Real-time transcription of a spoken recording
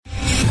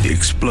the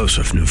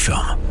explosive new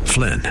film,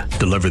 Flynn,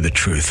 Deliver the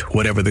Truth,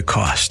 Whatever the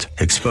Cost,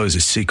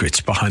 exposes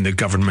secrets behind the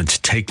government's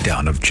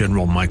takedown of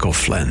General Michael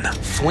Flynn.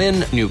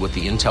 Flynn knew what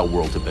the intel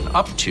world had been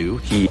up to.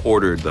 He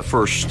ordered the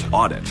first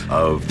audit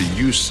of the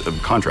use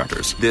of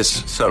contractors.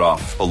 This set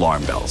off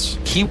alarm bells.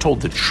 He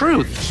told the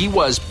truth. He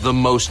was the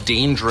most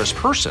dangerous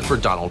person for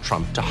Donald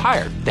Trump to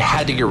hire. They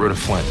had to get rid of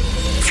Flynn.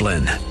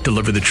 Flynn,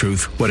 Deliver the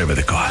Truth, Whatever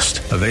the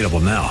Cost. Available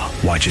now.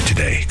 Watch it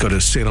today. Go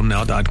to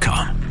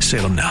salemnow.com.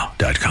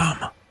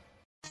 salemnow.com.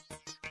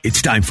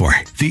 It's time for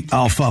the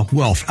Alpha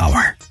Wealth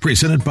Hour,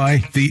 presented by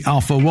the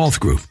Alpha Wealth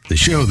Group, the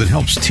show that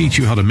helps teach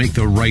you how to make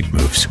the right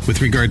moves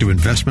with regard to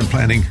investment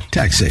planning,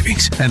 tax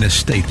savings, and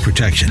estate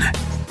protection.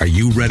 Are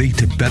you ready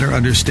to better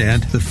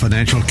understand the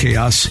financial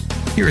chaos?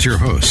 Here's your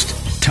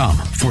host, Tom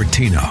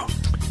Fortino.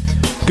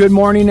 Good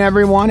morning,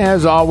 everyone.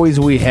 As always,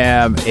 we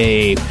have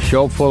a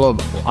show full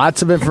of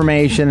lots of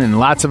information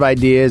and lots of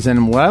ideas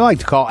and what I like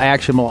to call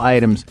actionable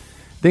items.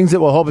 Things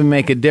that will hopefully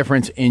make a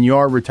difference in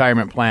your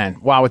retirement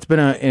plan. Wow, it's been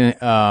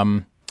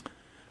an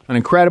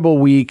incredible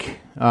week.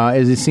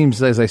 As it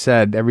seems, as I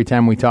said, every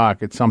time we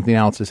talk, it's something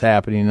else is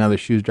happening, another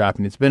shoe's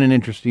dropping. It's been an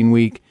interesting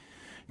week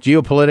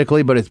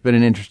geopolitically, but it's been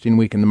an interesting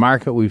week in the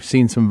market. We've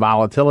seen some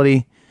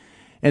volatility.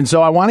 And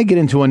so I want to get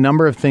into a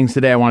number of things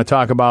today. I want to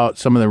talk about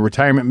some of the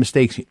retirement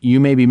mistakes you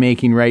may be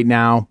making right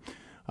now.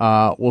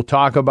 We'll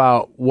talk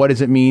about what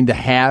does it mean to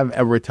have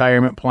a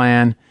retirement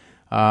plan.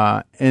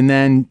 And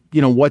then,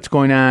 what's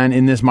going on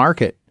in this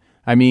market?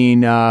 I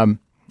mean, do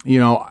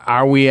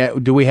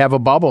we have a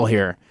bubble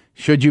here?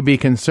 Should you be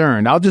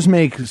concerned? I'll just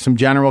make some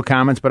general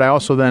comments, but I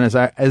also then,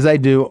 as I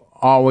do,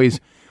 always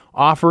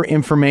offer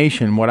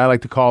information, what I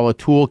like to call a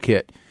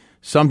toolkit,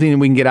 something that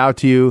we can get out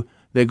to you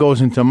that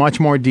goes into much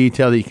more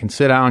detail that you can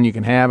sit down, you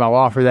can have. I'll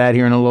offer that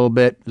here in a little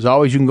bit. As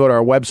always, you can go to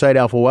our website,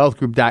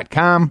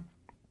 alphawealthgroup.com.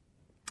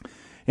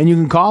 And you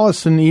can call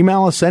us and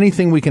email us,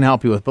 anything we can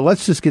help you with. But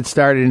let's just get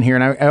started in here.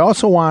 And I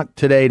also want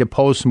today to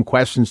pose some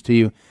questions to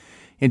you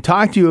and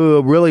talk to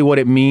you really what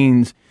it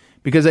means,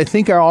 because I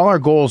think all our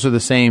goals are the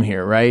same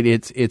here, right?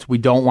 It's we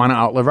don't want to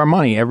outlive our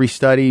money. Every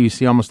study, you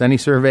see almost any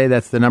survey,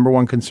 that's the number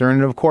one concern,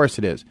 and of course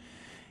it is.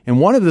 And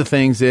one of the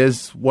things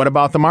is, what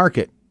about the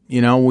market?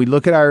 We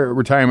look at our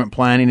retirement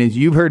planning, as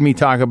you've heard me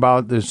talk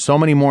about, there's so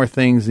many more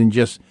things than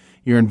just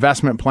your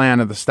investment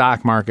plan of the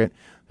stock market.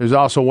 There's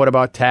also what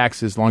about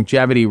taxes,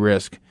 longevity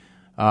risk,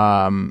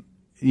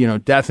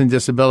 death and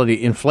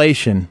disability,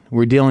 inflation.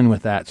 We're dealing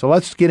with that. So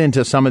let's get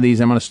into some of these.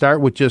 I'm going to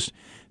start with just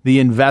the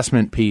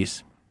investment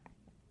piece.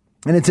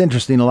 And it's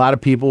interesting. A lot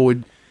of people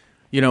would,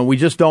 we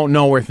just don't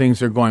know where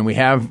things are going. We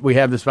have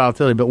this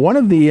volatility. But one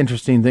of the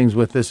interesting things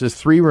with this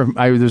is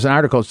there's an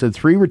article that said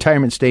 3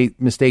 retirement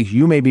mistakes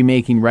you may be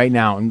making right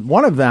now. And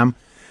one of them,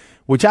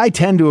 which I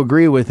tend to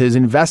agree with, is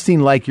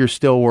investing like you're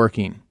still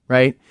working,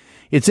 right?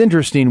 It's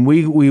interesting.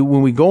 We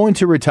when we go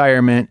into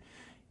retirement,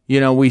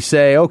 we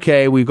say,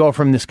 okay, we go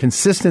from this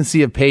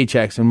consistency of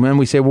paychecks, and then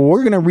we say, well,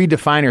 we're going to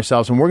redefine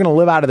ourselves, and we're going to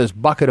live out of this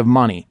bucket of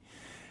money.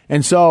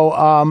 And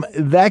so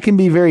that can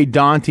be very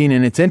daunting,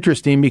 and it's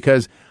interesting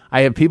because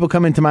I have people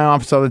come into my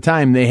office all the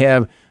time. They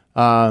have,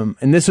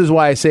 and this is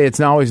why I say it's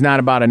always not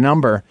about a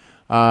number,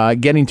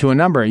 getting to a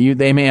number.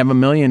 They may have $1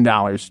 million,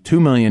 $2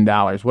 million,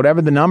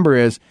 whatever the number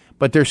is,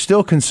 but they're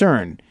still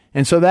concerned.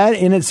 And so that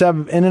in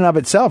and of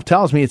itself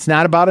tells me it's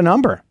not about a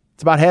number.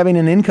 It's about having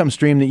an income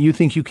stream that you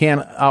think you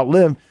can't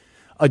outlive,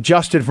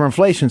 adjusted for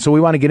inflation. So we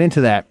want to get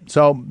into that.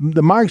 So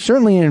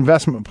certainly an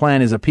investment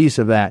plan is a piece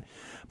of that.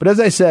 But as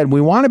I said,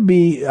 we want to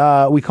be,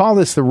 we call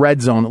this the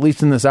red zone, at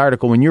least in this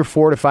article, when you're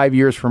 4 to 5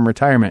 years from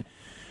retirement.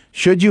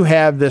 Should you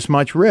have this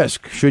much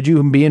risk? Should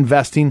you be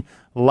investing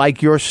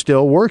like you're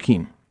still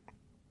working?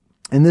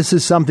 And this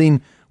is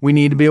something we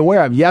need to be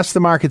aware of. Yes, the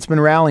market's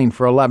been rallying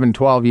for 11,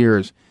 12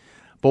 years.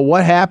 But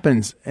what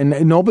happens, and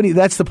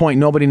that's the point,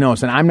 nobody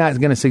knows. And I'm not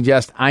going to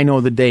suggest I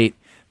know the date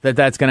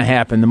that's going to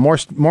happen. The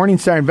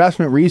Morningstar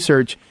Investment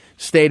Research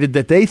stated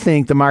that they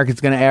think the market's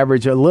going to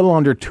average a little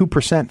under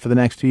 2% for the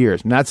next 2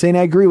 years. I'm not saying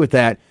I agree with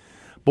that,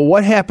 but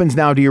what happens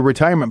now to your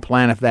retirement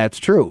plan if that's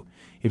true?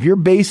 If you're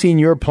basing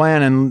your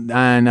plan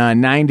on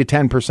 9 to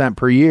 10%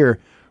 per year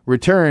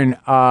return,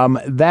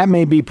 that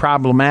may be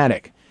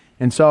problematic.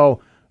 And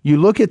so you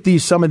look at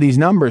some of these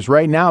numbers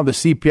right now, the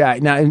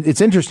CPI. Now,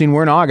 it's interesting.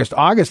 We're in August.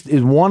 August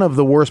is one of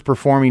the worst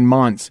performing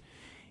months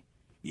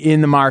in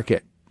the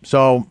market.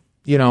 So,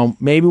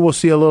 maybe we'll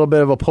see a little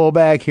bit of a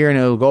pullback here and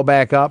it'll go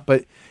back up.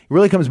 But it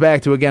really comes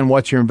back to, again,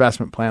 what's your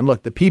investment plan?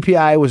 Look, the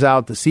PPI was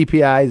out. The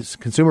CPI,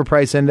 Consumer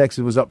Price Index,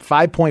 it was up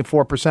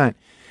 5.4%.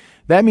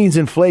 That means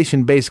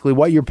inflation, basically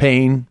what you're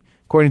paying,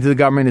 according to the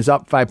government, is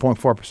up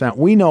 5.4%.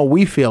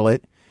 We feel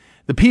it.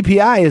 The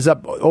PPI is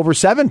up over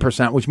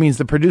 7%, which means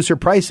the Producer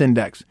Price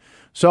Index.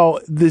 So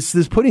this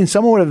is putting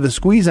somewhat of the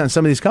squeeze on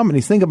some of these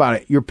companies. Think about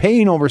it. You're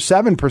paying over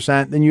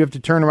 7%, then you have to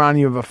turn around and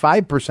you have a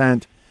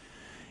 5%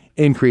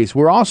 increase.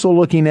 We're also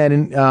looking at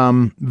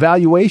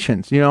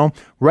valuations.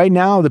 Right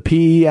now the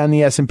PE on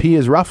the S&P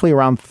is roughly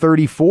around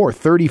 34,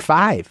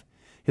 35.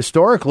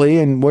 Historically,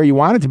 and where you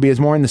want it to be is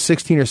more in the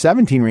 16 or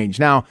 17 range.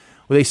 Now,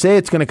 they say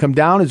it's going to come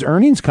down as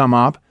earnings come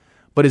up,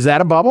 But is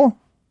that a bubble?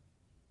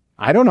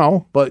 I don't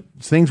know, but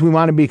things we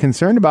want to be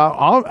concerned about.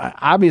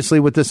 Obviously,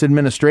 with this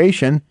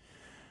administration,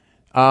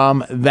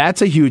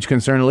 that's a huge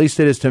concern. At least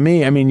it is to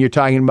me. I mean, you're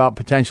talking about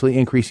potentially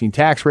increasing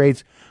tax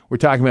rates. We're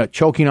talking about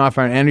choking off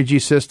our energy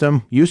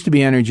system. Used to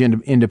be energy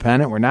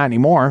independent. We're not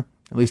anymore,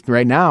 at least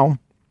right now.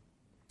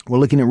 We're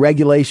looking at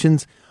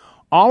regulations.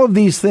 All of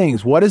these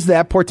things, what does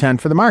that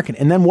portend for the market?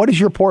 And then what does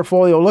your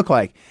portfolio look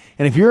like?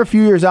 And if you're a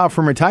few years out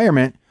from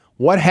retirement,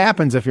 what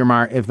happens if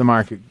the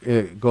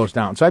market goes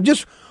down? So I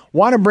just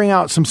want to bring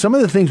out some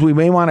of the things we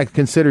may want to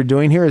consider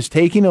doing here is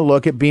taking a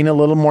look at being a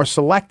little more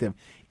selective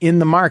in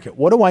the market.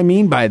 What do I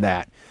mean by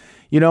that?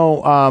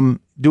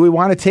 Do we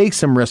want to take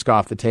some risk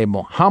off the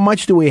table? How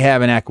much do we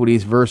have in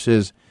equities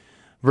versus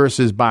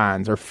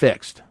bonds or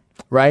fixed,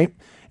 right?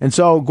 And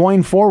so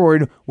going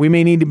forward, we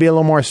may need to be a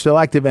little more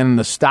selective in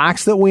the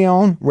stocks that we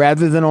own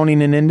rather than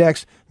owning an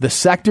index, the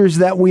sectors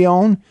that we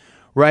own,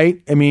 right?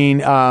 I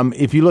mean,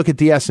 if you look at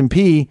the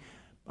S&P,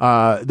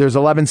 there's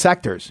 11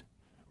 sectors,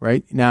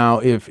 right? Now,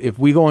 if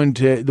we go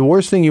into, the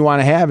worst thing you want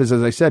to have is,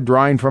 as I said,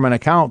 drawing from an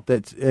account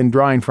and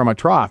drawing from a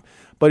trough.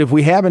 But if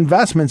we have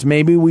investments,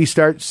 maybe we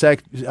start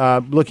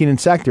looking in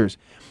sectors.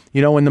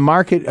 In the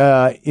market,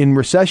 in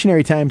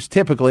recessionary times,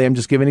 typically, I'm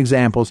just giving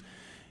examples,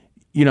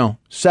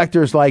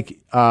 sectors like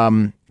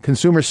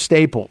consumer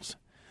staples,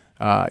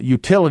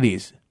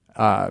 utilities,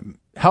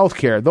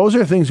 healthcare, those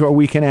are things where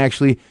we can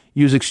actually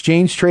use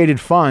exchange-traded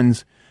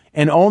funds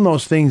and own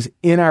those things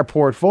in our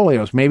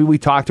portfolios. Maybe we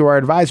talk to our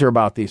advisor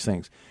about these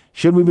things.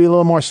 Should we be a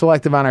little more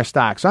selective on our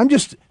stocks? So I'm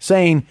just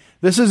saying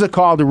this is a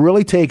call to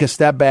really take a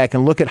step back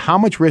and look at how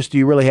much risk do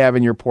you really have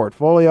in your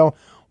portfolio?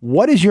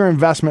 What is your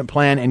investment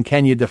plan, and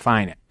can you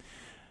define it?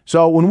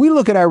 So when we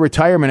look at our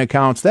retirement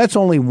accounts, that's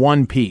only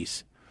one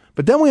piece.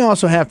 But then we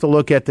also have to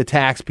look at the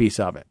tax piece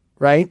of it,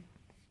 right?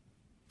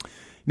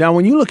 Now,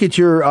 when you look at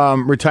your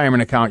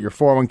retirement account, your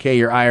 401k,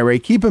 your IRA,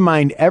 keep in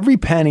mind every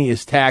penny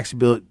is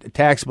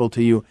taxable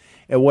to you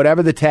at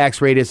whatever the tax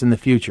rate is in the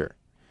future.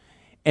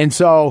 And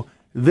so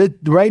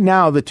right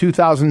now, the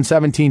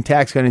 2017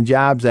 Tax Cut and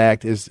Jobs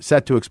Act is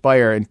set to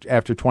expire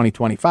after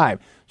 2025.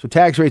 So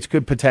tax rates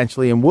could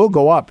potentially and will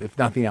go up if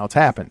nothing else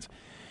happens.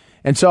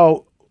 And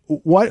so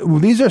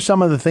these are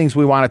some of the things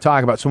we want to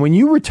talk about. So when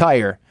you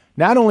retire,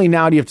 not only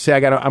now do you have to say,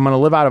 I'm going to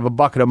live out of a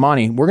bucket of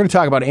money. We're going to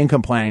talk about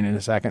income planning in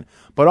a second,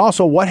 but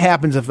also what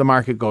happens if the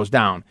market goes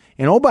down.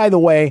 And oh, by the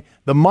way,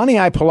 the money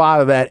I pull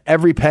out of that,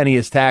 every penny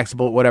is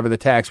taxable at whatever the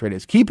tax rate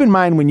is. Keep in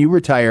mind when you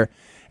retire,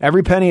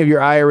 every penny of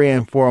your IRA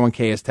and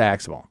 401k is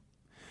taxable.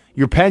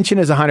 Your pension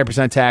is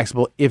 100%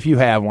 taxable if you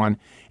have one.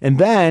 And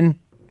then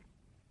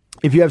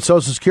if you have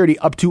Social Security,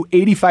 up to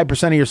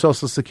 85% of your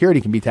Social Security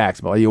can be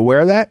taxable. Are you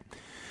aware of that?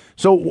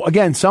 So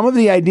again, some of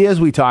the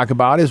ideas we talk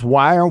about is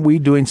why aren't we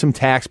doing some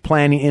tax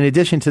planning in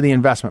addition to the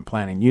investment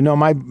planning?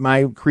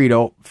 My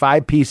credo,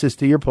 5 pieces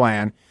to your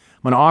plan. I'm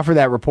going to offer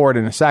that report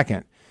in a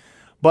second.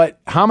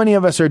 But how many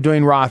of us are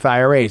doing Roth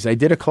IRAs? I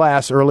did a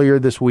class earlier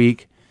this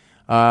week.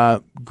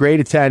 Great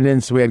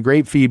attendance. We had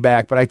great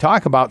feedback. But I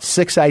talk about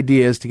 6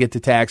 ideas to get to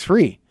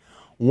tax-free.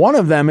 One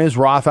of them is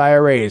Roth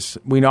IRAs.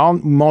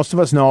 Most of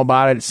us know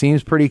about it. It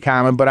seems pretty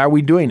common, but are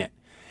we doing it?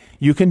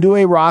 You can do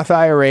a Roth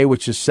IRA,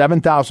 which is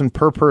 $7,000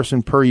 per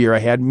person per year. I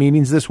had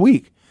meetings this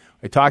week.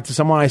 I talked to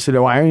someone. I said,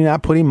 why are you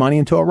not putting money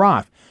into a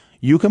Roth?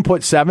 You can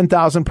put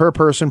 $7,000 per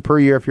person per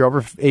year if you're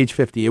over age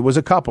 50. It was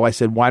a couple. I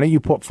said, why don't you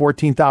put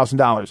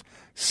 $14,000,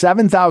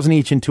 $7,000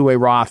 each into a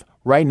Roth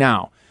right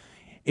now?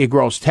 It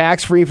grows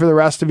tax-free for the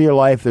rest of your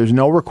life. There's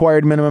no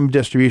required minimum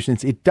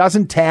distributions. It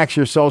doesn't tax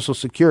your Social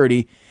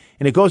Security,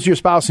 and it goes to your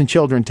spouse and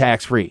children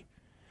tax-free.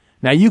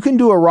 Now, you can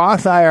do a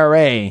Roth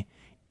IRA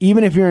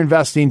even if you're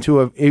investing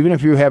even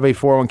if you have a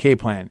 401k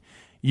plan.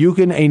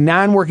 A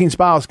non-working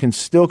spouse can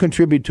still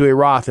contribute to a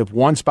Roth if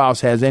one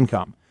spouse has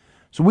income.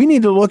 So we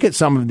need to look at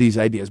some of these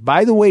ideas.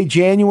 By the way,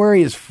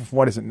 January is,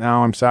 what is it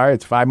now? I'm sorry,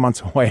 it's 5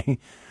 months away, a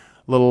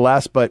little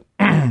less, but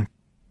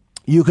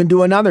you can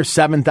do another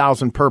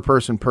 $7,000 per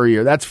person per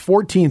year. That's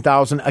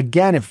 $14,000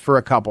 again for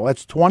a couple.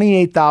 That's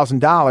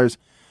 $28,000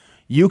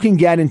 you can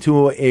get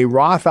into a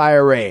Roth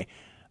IRA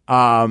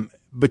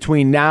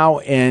between now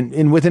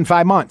and within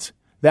 5 months.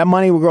 That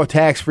money will go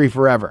tax-free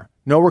forever.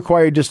 No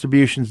required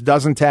distributions,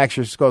 doesn't tax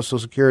your Social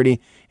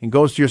Security, and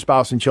goes to your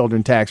spouse and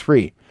children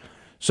tax-free.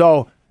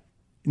 So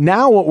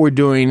now what we're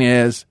doing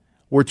is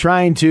we're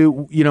trying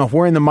to, if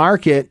we're in the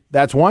market,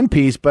 that's one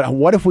piece, but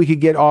what if we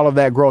could get all of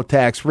that growth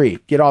tax-free,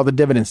 get all the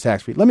dividends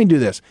tax-free? Let me do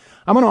this.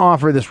 I'm going to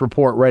offer this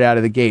report right out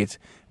of the gates.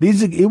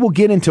 It will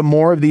get into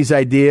more of these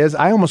ideas.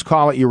 I almost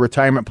call it your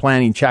retirement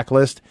planning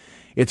checklist.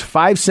 It's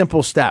 5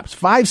 simple steps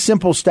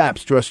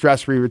to a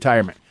stress-free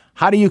retirement.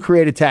 How do you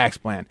create a tax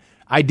plan?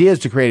 Ideas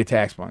to create a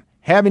tax plan.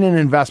 Having an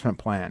investment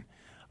plan.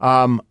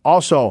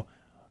 Also,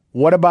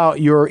 what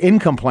about your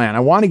income plan? I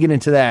want to get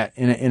into that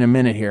in a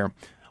minute here.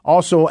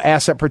 Also,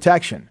 asset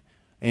protection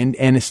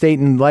and estate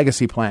and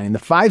legacy planning. The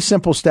 5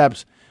 simple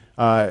steps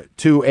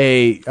to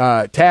a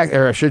tax,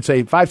 or I should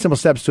say, 5 simple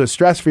steps to a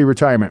stress-free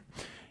retirement.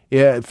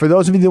 For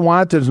those of you that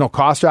want it, there's no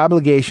cost or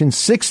obligation.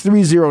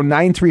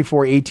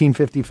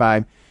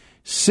 630-934-1855.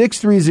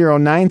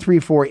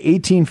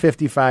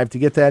 630-934-1855 to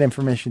get that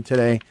information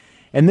today.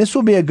 And this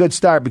will be a good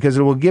start because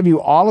it will give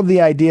you all of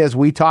the ideas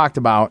we talked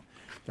about,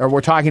 or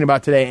we're talking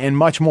about today, and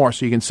much more.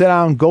 So you can sit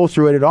down, go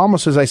through it. It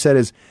almost, as I said,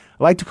 is,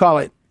 I like to call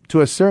it,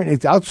 to a certain,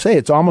 I'll say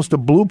it's almost a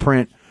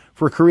blueprint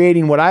for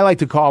creating what I like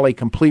to call a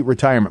complete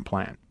retirement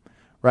plan,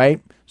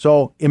 right?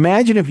 So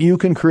imagine if you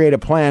can create a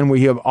plan where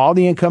you have all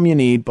the income you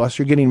need, plus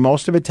you're getting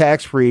most of it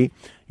tax-free,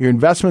 your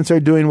investments are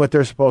doing what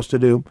they're supposed to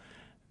do.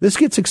 This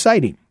gets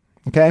exciting,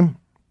 okay?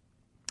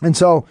 And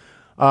so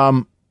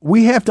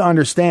we have to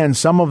understand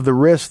some of the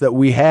risks that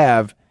we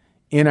have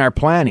in our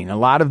planning. A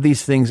lot of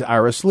these things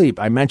are asleep.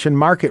 I mentioned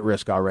market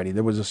risk already.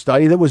 There was a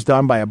study that was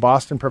done by a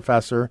Boston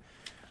professor.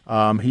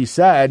 He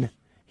said,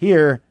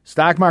 here,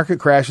 stock market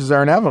crashes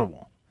are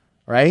inevitable,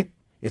 right?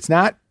 It's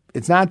not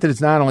that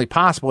it's not only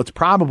possible, it's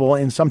probable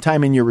in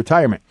sometime in your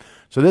retirement.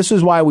 So this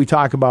is why we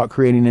talk about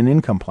creating an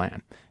income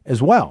plan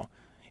as well.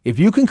 If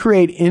you can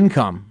create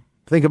income,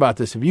 think about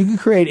this, if you can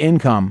create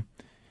income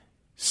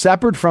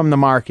separate from the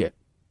market,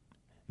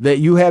 that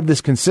you have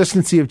this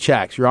consistency of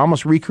checks, you're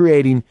almost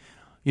recreating,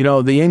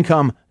 the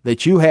income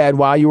that you had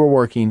while you were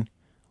working,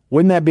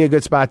 wouldn't that be a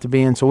good spot to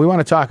be in? So we want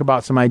to talk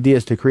about some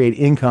ideas to create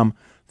income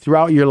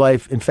throughout your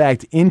life. In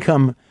fact,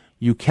 income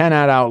you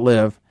cannot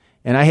outlive.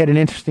 And I had an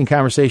interesting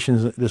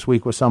conversation this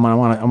week with someone. I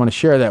want to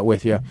share that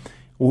with you,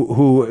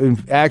 who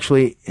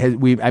actually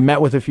I met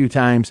with a few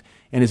times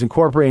and is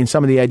incorporating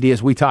some of the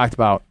ideas we talked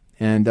about,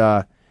 and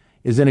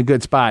is in a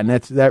good spot.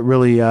 And that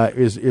really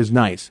is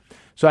nice.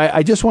 So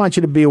I just want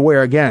you to be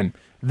aware again.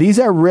 These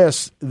are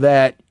risks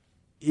that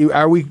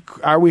are we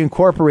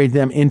incorporating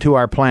them into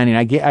our planning.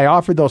 I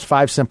offered those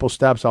 5 simple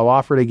steps. I'll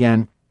offer it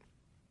again,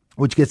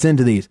 which gets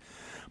into these.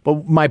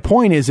 But my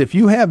point is, if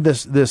you have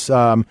this,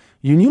 when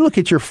you look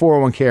at your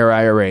 401k or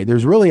IRA,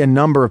 there's really a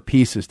number of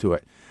pieces to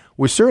it.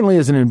 Which certainly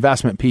is an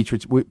investment piece,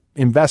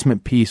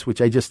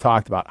 which I just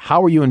talked about.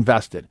 How are you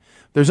invested?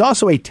 There's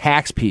also a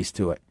tax piece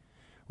to it,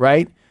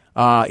 right?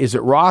 Is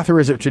it Roth or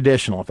is it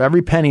traditional? If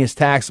every penny is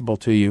taxable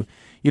to you,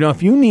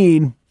 if you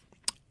need,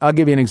 I'll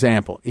give you an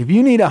example. If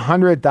you need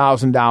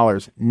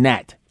 $100,000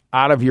 net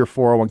out of your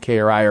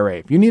 401k or IRA,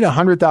 if you need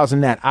 $100,000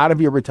 net out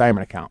of your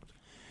retirement account,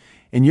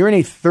 and you're in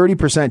a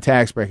 30%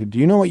 tax bracket, do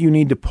you know what you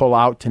need to pull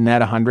out to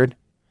net 100?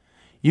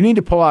 You need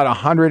to pull out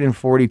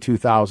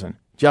 $142,000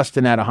 just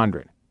to net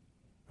 100.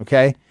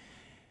 Okay?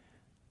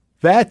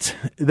 That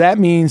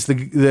means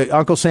the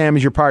Uncle Sam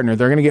is your partner.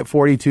 They're going to get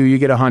 42, you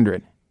get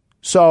 100.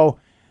 So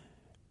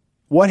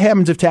what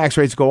happens if tax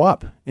rates go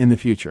up in the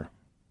future?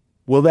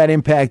 Will that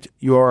impact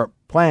your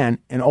plan?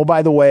 And oh,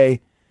 by the way,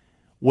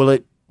 will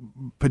it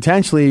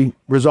potentially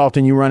result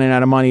in you running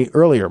out of money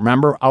earlier?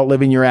 Remember,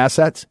 outliving your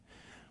assets?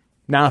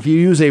 Now, if you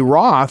use a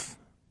Roth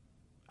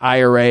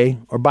IRA,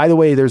 or by the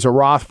way, there's a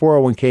Roth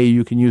 401k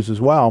you can use as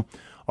well,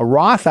 a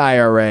Roth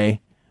IRA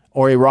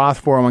or a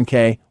Roth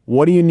 401k,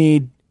 what do you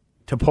need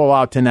to pull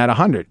out to net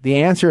 100?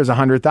 The answer is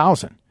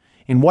 100,000.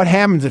 And what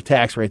happens if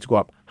tax rates go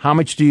up? How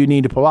much do you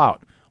need to pull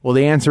out? Well,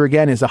 the answer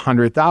again is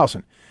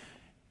 100,000.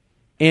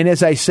 And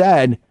as I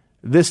said,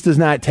 this does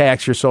not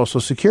tax your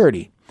Social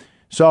Security.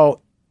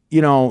 So,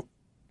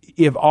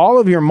 if all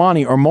of your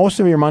money or most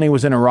of your money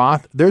was in a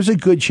Roth, there's a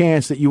good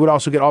chance that you would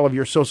also get all of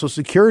your Social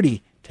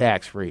Security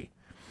tax-free.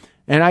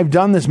 And I've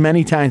done this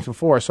many times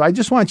before. So I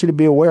just want you to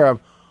be aware of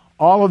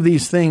all of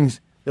these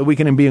things that we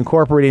can be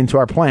incorporated into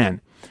our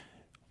plan.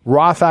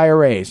 Roth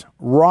IRAs,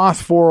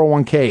 Roth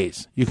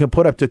 401ks. You can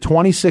put up to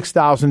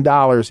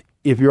 $26,000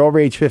 if you're over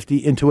age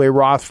 50 into a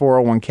Roth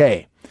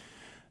 401k.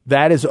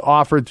 That is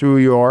offered through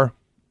your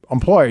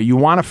employer. You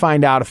want to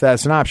find out if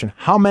that's an option.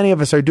 How many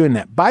of us are doing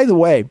that? By the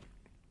way,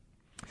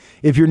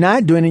 if you're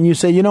not doing it and you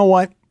say, you know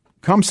what,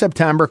 come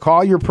September,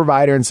 call your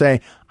provider and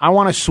say, I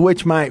want to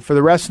switch for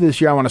the rest of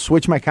this year, I want to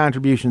switch my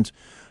contributions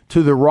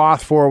to the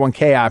Roth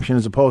 401k option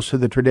as opposed to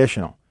the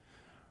traditional,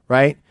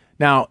 right?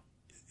 Now,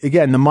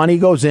 again, the money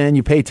goes in,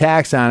 you pay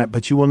tax on it,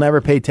 but you will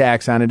never pay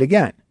tax on it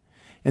again.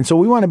 And so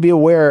we want to be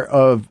aware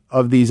of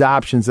these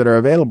options that are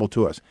available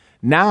to us.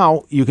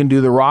 Now you can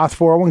do the Roth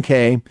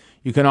 401k.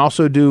 You can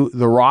also do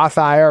the Roth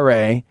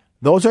IRA.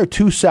 Those are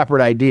 2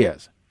 separate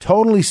ideas,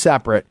 totally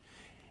separate,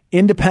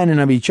 independent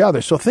of each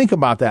other. So think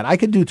about that. I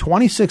could do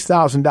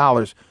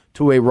 $26,000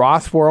 to a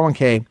Roth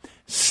 401k,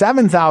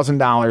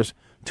 $7,000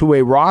 to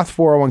a Roth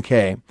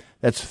 401k.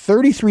 That's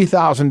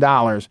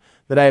 $33,000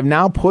 that I have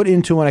now put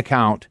into an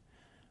account,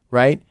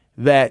 right,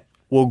 that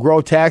will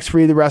grow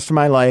tax-free the rest of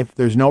my life.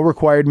 There's no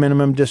required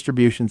minimum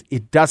distributions.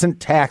 It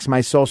doesn't tax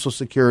my Social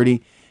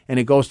Security, and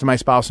it goes to my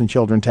spouse and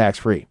children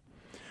tax-free.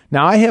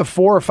 Now, I have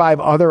 4 or 5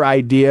 other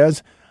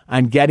ideas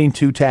on getting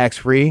to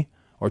tax-free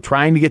or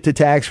trying to get to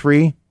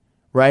tax-free,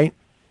 right?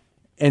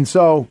 And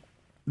so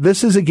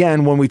this is,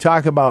 again, when we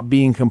talk about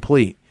being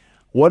complete.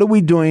 What are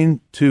we doing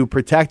to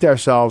protect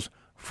ourselves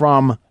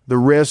from the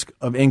risk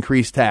of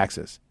increased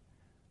taxes?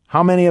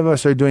 How many of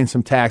us are doing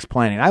some tax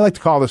planning? I like to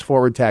call this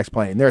forward tax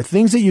planning. There are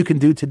things that you can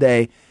do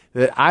today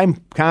that I'm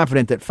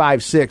confident that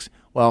 5, 6,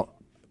 well,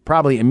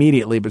 probably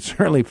immediately, but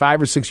certainly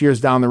 5 or 6 years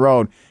down the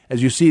road,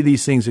 as you see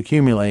these things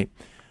accumulate,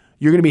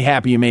 you're going to be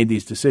happy you made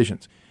these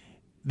decisions.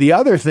 The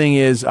other thing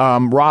is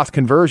Roth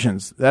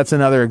conversions. That's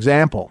another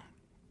example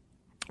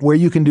where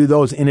you can do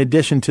those in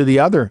addition to the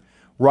other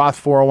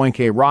Roth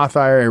 401k, Roth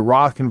IRA,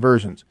 Roth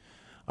conversions.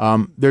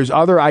 There's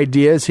other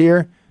ideas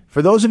here.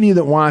 For those of you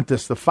that want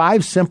this, the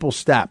 5 simple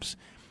steps.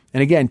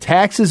 And again,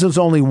 taxes is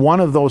only one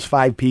of those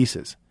 5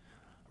 pieces,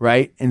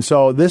 right? And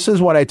so this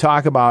is what I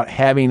talk about,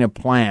 having a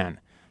plan.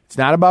 It's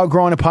not about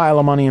growing a pile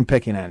of money and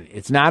picking at it.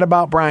 It's not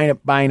about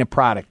buying a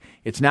product.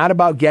 It's not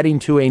about getting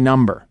to a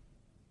number.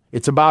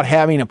 It's about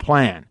having a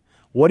plan.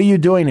 What are you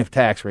doing if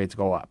tax rates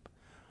go up?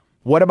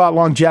 What about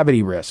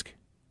longevity risk?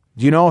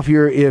 Do you know if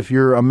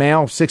you're a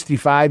male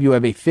 65, you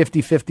have a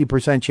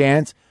 50%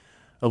 chance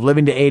of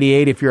living to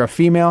 88? If you're a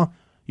female,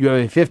 you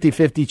have a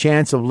 50-50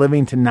 chance of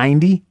living to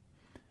 90?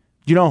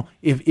 You know,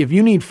 if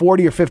you need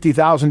 $40,000 or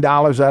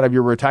 $50,000 out of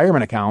your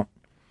retirement account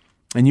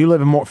and you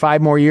live in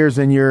 5 more years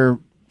than your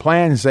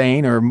plan is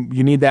saying, or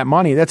you need that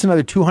money, that's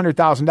another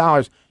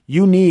 $200,000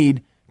 you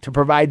need to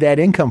provide that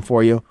income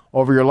for you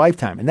over your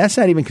lifetime. And that's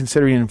not even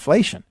considering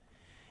inflation.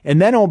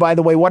 And then, oh, by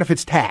the way, what if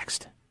it's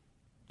taxed?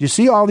 Do you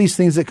see all these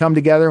things that come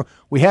together?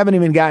 We haven't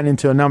even gotten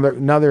into a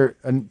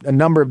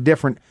number of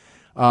different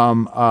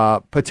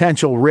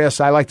potential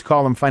risks. I like to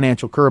call them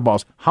financial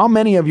curveballs. How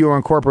many of you are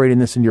incorporating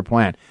this in your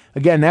plan?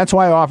 Again, that's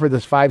why I offer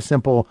this 5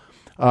 simple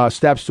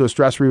steps to a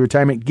stress-free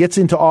retirement. Gets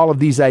into all of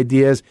these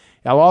ideas.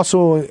 I'll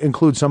also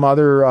include some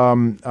other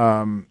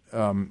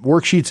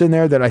worksheets in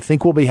there that I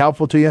think will be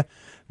helpful to you.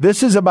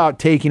 This is about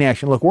taking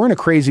action. Look, we're in a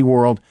crazy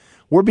world.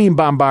 We're being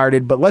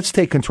bombarded, but let's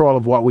take control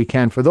of what we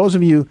can. For those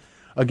of you,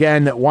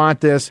 again, that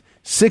want this,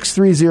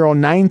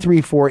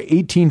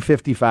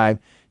 630-934-1855,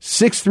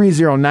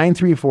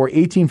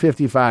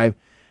 630-934-1855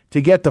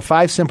 to get the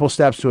 5 simple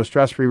steps to a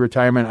stress-free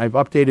retirement. I've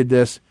updated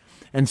this.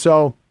 And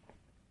so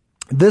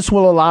this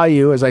will allow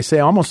you, as I say,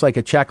 almost like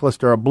a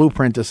checklist or a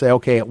blueprint to say,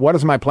 okay, what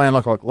does my plan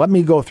look like? Let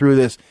me go through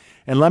this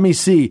and let me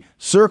see,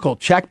 circle,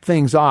 check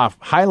things off,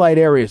 highlight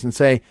areas and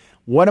say,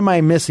 what am I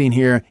missing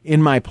here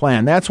in my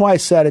plan? That's why I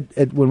said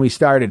it when we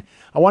started.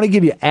 I want to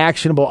give you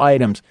actionable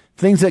items,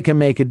 things that can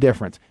make a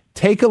difference.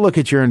 Take a look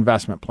at your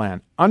investment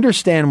plan.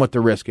 Understand what the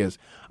risk is.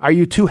 Are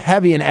you too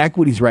heavy in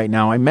equities right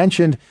now? I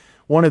mentioned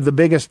one of the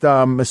biggest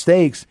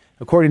mistakes,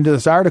 according to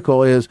this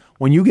article, is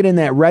when you get in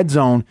that red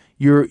zone,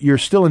 you're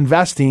still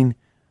investing,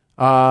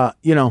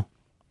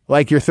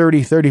 like you're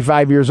 30,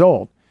 35 years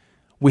old.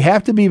 We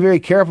have to be very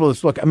careful.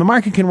 Look, the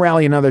market can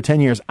rally another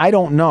 10 years. I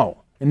don't know.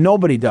 And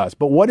nobody does.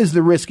 But what is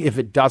the risk if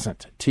it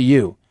doesn't to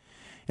you?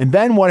 And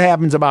then what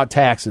happens about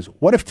taxes?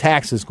 What if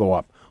taxes go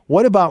up?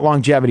 What about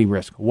longevity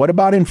risk? What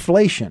about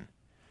inflation?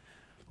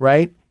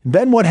 Right?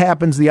 Then what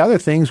happens, the other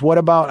things, what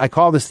about, I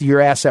call this your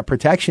asset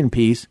protection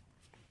piece.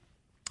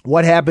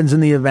 What happens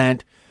in the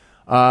event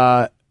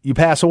you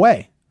pass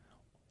away?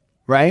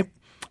 Right?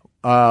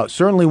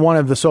 Certainly one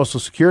of the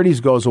Social Securities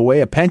goes away.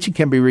 A pension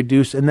can be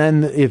reduced. And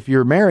then if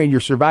you're married, your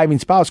surviving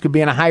spouse could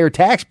be in a higher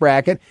tax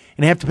bracket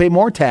and have to pay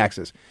more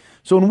taxes.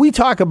 So when we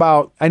talk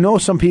about, I know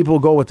some people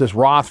go with this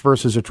Roth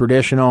versus a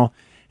traditional,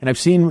 and I've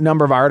seen a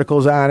number of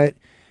articles on it.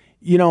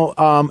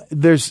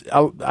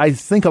 I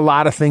think a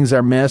lot of things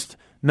are missed.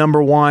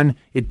 Number one,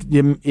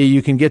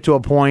 you can get to a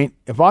point,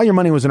 if all your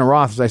money was in a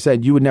Roth, as I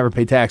said, you would never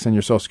pay tax on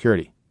your Social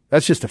Security.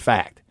 That's just a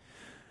fact.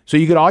 So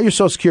you get all your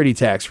Social Security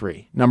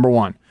tax-free, number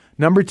one.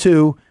 Number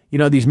two,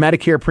 these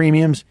Medicare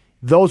premiums,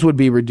 those would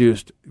be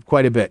reduced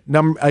quite a bit.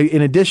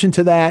 In addition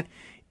to that,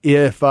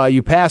 if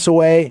you pass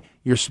away,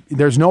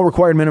 there's no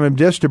required minimum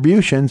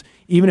distributions,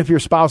 even if your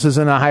spouse is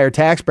in a higher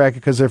tax bracket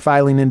because they're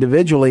filing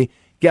individually.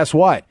 Guess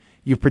what?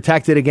 You've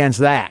protected against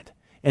that.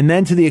 And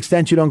then to the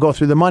extent you don't go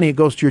through the money, it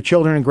goes to your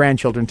children and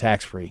grandchildren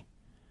tax-free.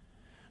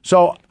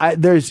 So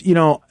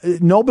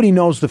nobody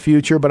knows the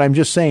future, but I'm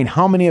just saying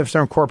how many of us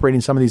are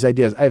incorporating some of these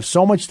ideas. I have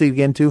so much to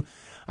get into.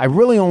 I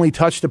really only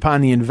touched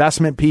upon the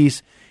investment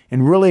piece,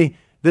 and really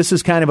this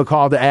is kind of a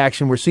call to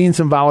action. We're seeing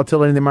some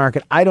volatility in the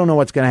market. I don't know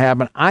what's going to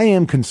happen. I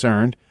am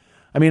concerned.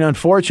 I mean,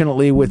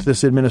 unfortunately, with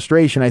this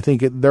administration, I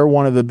think they're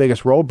one of the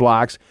biggest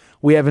roadblocks.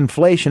 We have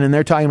inflation, and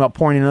they're talking about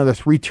pouring another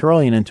 $3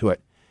 trillion into it.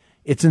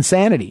 It's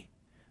insanity.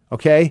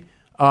 Okay,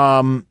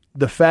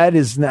 the Fed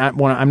is not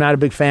one. I'm not a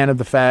big fan of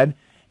the Fed,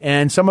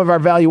 and some of our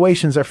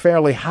valuations are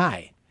fairly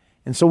high,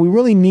 and so we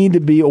really need to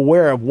be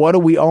aware of what do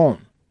we own,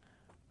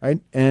 right?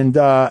 And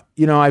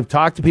I've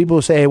talked to people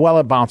who say, "Well,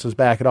 it bounces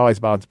back. It always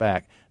bounces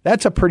back."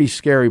 That's a pretty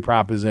scary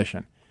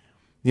proposition.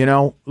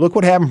 Look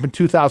what happened from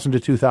 2000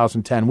 to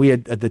 2010. We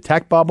had the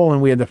tech bubble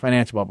and we had the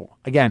financial bubble.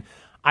 Again,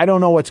 I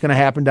don't know what's going to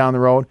happen down the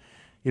road.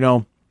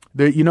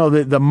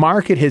 The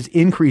market has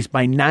increased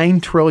by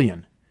 $9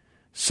 trillion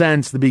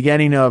since the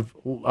beginning of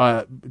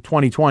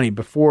 2020,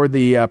 before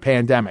the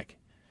pandemic,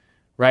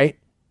 right?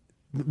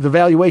 The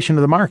valuation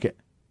of the market.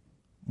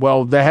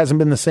 Well, there hasn't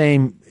been the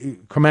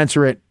same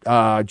commensurate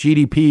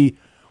GDP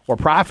or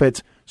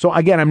profits. So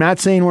again, I'm not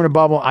saying we're in a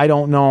bubble. I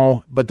don't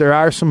know, but there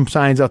are some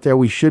signs out there.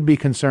 We should be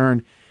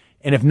concerned.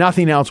 And if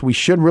nothing else, we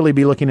should really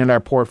be looking at our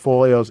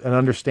portfolios and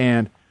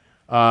understand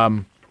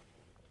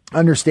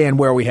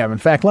where we have. In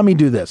fact, let me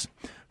do this.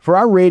 For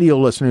our radio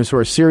listeners who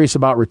are serious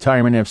about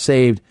retirement and have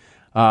saved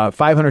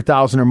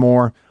 $500,000 or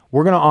more,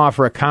 we're going to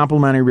offer a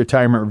complimentary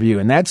retirement review.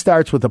 And that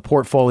starts with a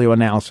portfolio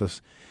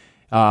analysis.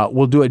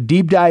 We'll do a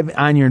deep dive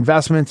on your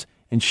investments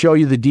and show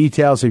you the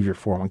details of your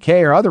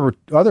 401k or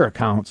other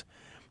accounts,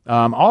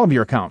 all of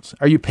your accounts.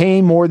 Are you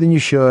paying more than you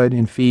should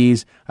in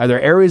fees? Are there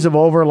areas of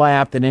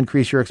overlap that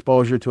increase your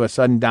exposure to a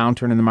sudden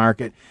downturn in the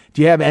market?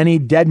 Do you have any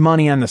dead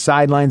money on the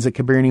sidelines that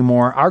could be earning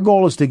more? Our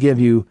goal is to give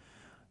you,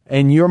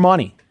 and your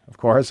money, of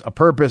course, a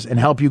purpose and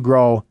help you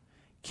grow,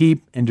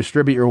 keep, and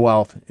distribute your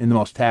wealth in the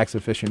most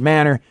tax-efficient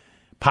manner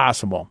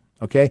possible.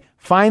 Okay.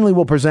 Finally,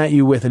 we'll present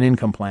you with an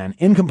income plan.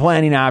 Income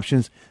planning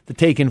options that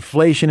take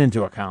inflation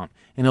into account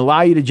and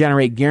allow you to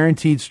generate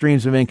guaranteed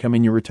streams of income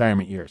in your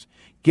retirement years.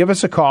 Give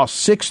us a call,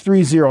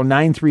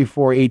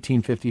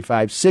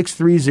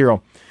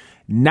 630-934-1855,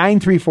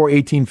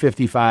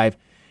 630-934-1855,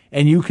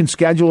 and you can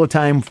schedule a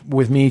time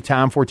with me,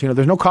 Tom Fortino.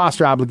 There's no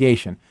cost or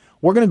obligation.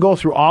 We're going to go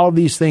through all of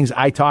these things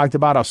I talked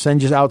about. I'll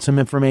send you out some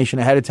information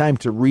ahead of time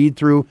to read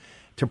through,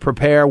 to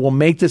prepare. We'll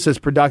make this as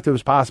productive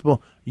as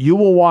possible. You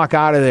will walk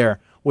out of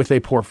there with a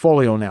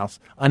portfolio analysis,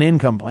 an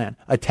income plan,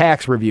 a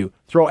tax review.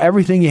 Throw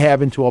everything you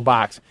have into a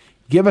box.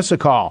 Give us a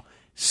call,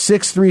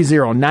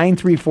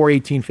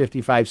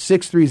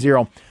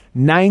 630-934-1855,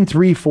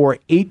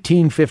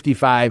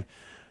 630-934-1855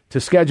 to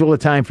schedule a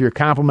time for your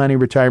complimentary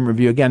retirement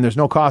review. Again, there's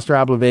no cost or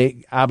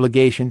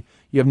obligation.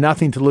 You have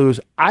nothing to lose.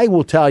 I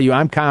will tell you,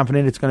 I'm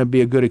confident it's going to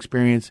be a good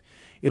experience.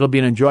 It'll be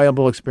an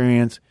enjoyable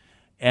experience.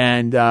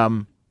 And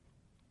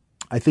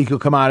I think you'll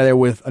come out of there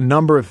with a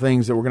number of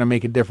things that we're going to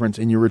make a difference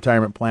in your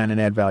retirement plan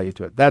and add value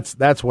to it.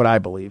 That's what I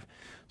believe.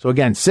 So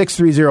again,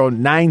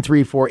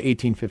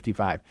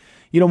 630-934-1855.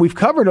 We've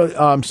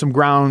covered some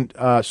ground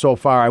so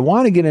far. I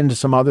want to get into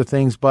some other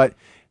things, but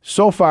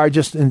so far,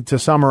 just to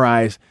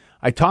summarize,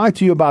 I talked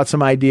to you about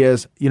some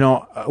ideas.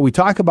 We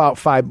talk about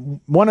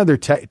one other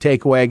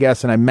takeaway, I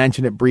guess, and I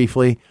mentioned it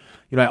briefly.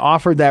 I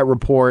offered that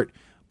report,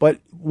 but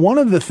one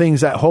of the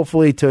things that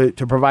hopefully to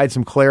provide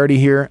some clarity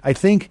here, I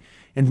think,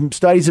 and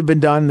studies have been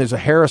done, there's a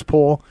Harris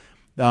poll,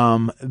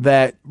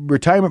 that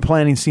retirement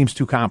planning seems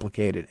too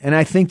complicated. And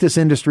I think this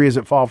industry is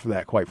at fault for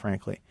that, quite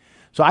frankly.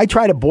 So I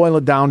try to boil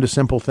it down to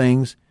simple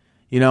things,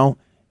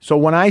 So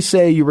when I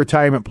say your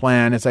retirement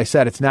plan, as I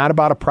said, it's not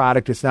about a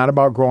product. It's not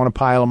about growing a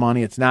pile of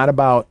money. It's not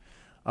about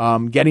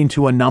getting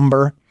to a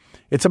number.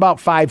 It's about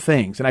 5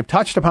 things. And I've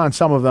touched upon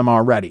some of them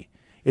already.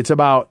 It's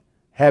about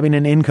having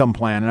an income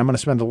plan. And I'm going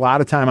to spend a lot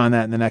of time on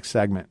that in the next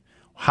segment.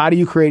 How do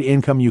you create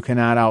income you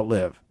cannot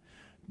outlive?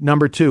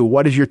 Number 2,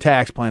 what is your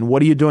tax plan?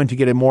 What are you doing to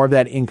get more of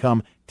that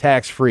income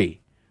tax-free,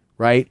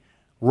 right?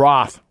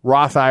 Roth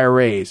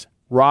IRAs,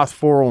 Roth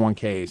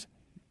 401ks,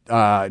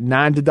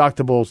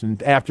 non-deductibles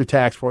and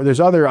after-tax. There's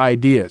other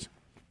ideas.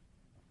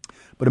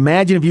 But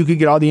imagine if you could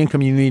get all the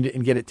income you need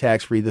and get it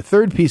tax-free. The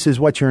third piece is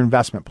what's your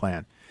investment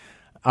plan.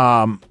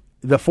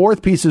 The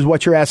fourth piece is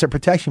what's your asset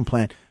protection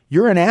plan.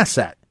 You're an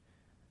asset.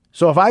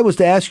 So if I was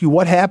to ask you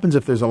what happens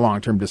if there's a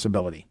long-term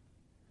disability,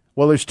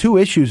 well, there's 2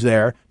 issues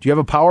there. Do you have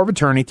a power of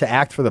attorney to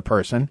act for the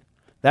person?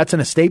 That's an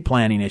estate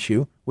planning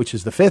issue, which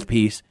is the 5th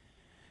piece.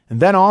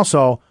 And then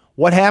also,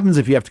 what happens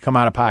if you have to come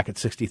out of pocket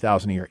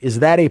 $60,000 a year? Is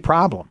that a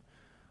problem?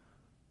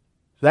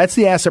 That's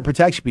the asset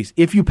protection piece.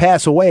 If you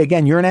pass away,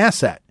 again, you're an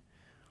asset.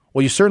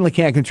 Well, you certainly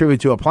can't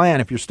contribute to a plan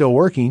if you're still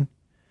working.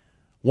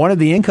 One of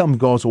the income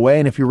goes away,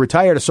 and if you're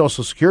retired, a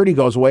Social Security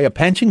goes away. A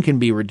pension can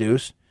be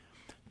reduced.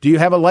 Do you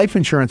have a life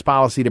insurance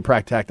policy to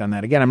protect on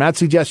that? Again, I'm not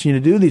suggesting you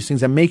to do these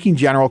things. I'm making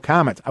general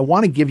comments. I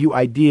want to give you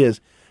ideas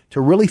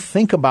to really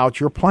think about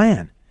your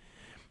plan.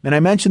 And I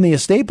mentioned the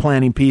estate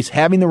planning piece,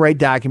 having the right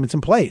documents in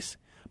place.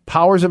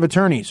 Powers of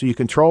attorney, so you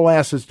control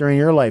assets during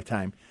your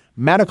lifetime.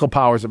 Medical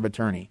powers of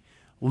attorney.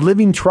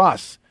 Living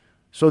trusts,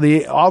 so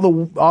all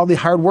the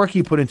hard work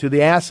you put into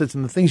the assets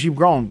and the things you've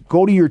grown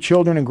go to your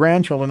children and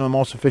grandchildren in the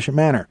most efficient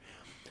manner.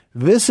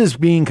 This is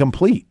being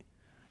complete.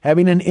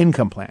 Having an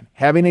income plan,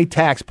 having a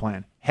tax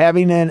plan,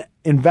 having an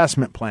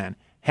investment plan,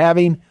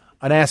 having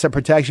an asset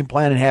protection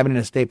plan, and having an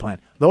estate plan.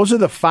 Those are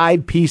the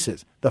 5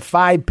 pieces, the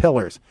 5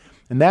 pillars.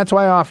 And that's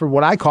why I offered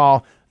what I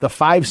call the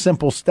 5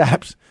 simple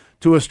steps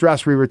to a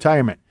stress-free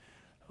retirement.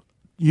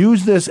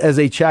 Use this as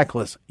a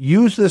checklist.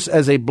 Use this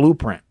as a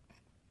blueprint.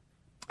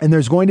 And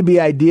there's going to be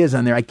ideas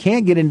on there. I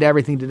can't get into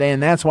everything today,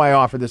 and that's why I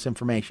offer this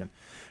information.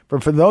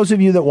 But for those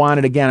of you that want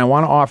it, again, I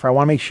want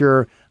to make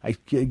sure I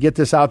get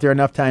this out there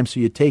enough time so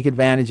you take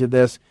advantage of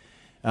this.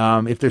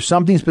 If there's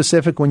something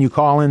specific when you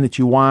call in that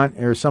you want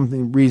or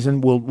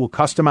reason, we'll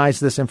customize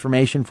this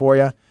information for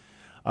you.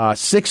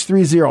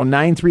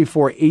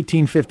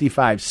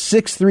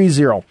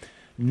 630-934-1855,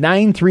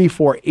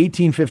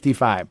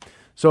 630-934-1855.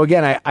 So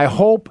again, I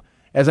hope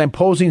as I'm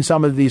posing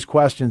some of these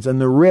questions and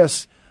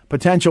the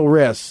potential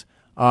risks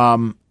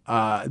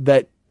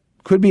that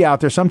could be out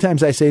there.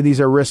 Sometimes I say these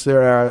are risks that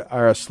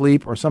are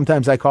asleep, or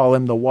sometimes I call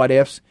them the what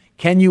ifs.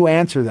 Can you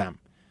answer them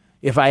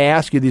if I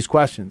ask you these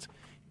questions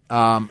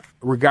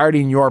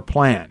regarding your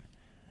plan?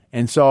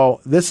 And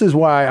so this is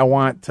why I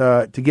want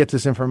to get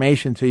this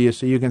information to you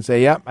so you can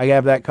say, yep, I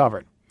have that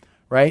covered,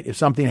 right? If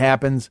something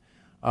happens,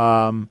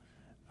 as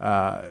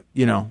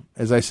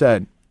I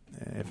said,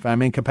 If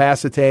I'm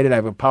incapacitated, I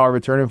have a power of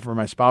attorney for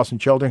my spouse and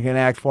children can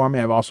act for me.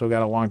 I've also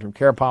got a long-term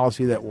care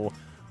policy that will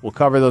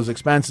cover those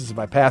expenses. If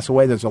I pass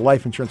away, there's a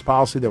life insurance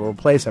policy that will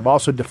replace. I've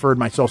also deferred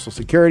my Social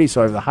Security,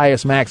 so I have the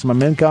highest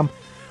maximum income.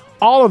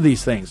 All of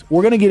these things.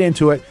 We're going to get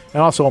into it,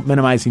 and also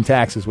minimizing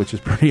taxes, which is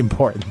pretty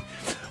important.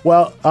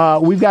 Well,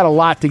 we've got a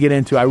lot to get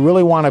into. I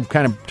really want to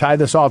kind of tie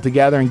this all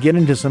together and get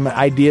into some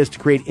ideas to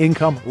create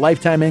income,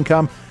 lifetime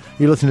income.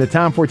 You're listening to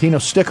Tom Fortino.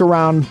 Stick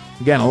around.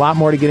 Again, a lot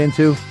more to get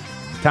into.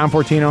 Tom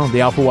Fortino,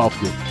 the Alpha Wealth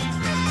Group.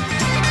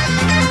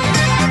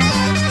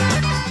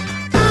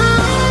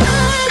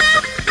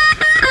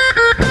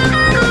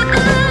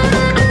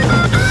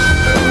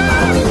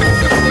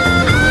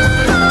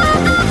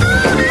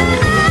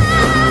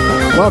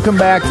 Welcome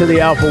back to the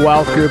Alpha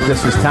Wealth Group.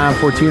 This is Tom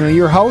Fortino,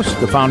 your host,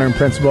 the founder and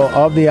principal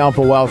of the Alpha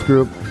Wealth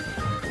Group.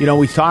 You know,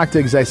 we talked,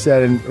 as I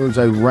said, and as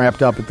I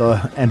wrapped up at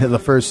the end of the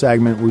first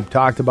segment, we've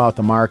talked about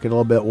the market a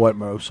little bit,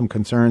 what some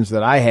concerns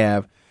that I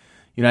have.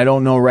 You know, I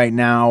don't know right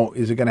now,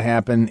 is it going to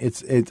happen?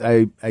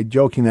 I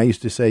jokingly, I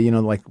used to say, you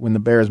know, like when the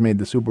Bears made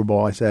the Super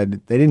Bowl, I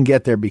said they didn't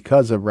get there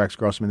because of Rex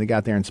Grossman. They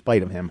got there in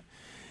spite of him.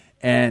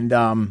 And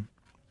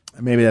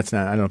maybe that's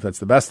not, I don't know if that's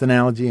the best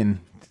analogy, and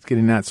it's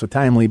getting not so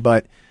timely,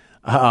 but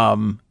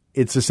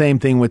it's the same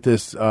thing with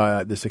this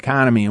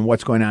economy and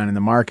what's going on in the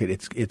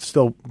market. It's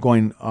still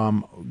going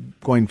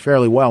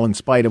fairly well in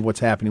spite of what's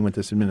happening with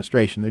this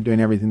administration. They're doing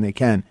everything they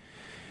can,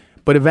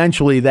 but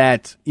eventually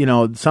that, you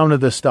know, some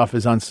of this stuff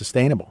is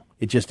unsustainable.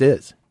 It just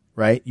is,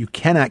 right? You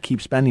cannot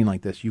keep spending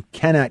like this. You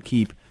cannot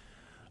keep,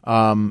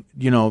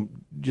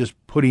 just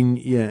putting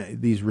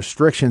these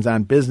restrictions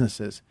on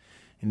businesses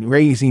and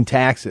raising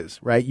taxes,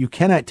 right? You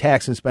cannot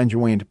tax and spend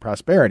your way into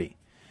prosperity,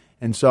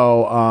 and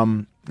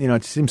so.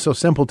 It seems so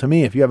simple to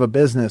me. If you have a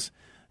business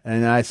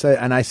and I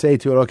say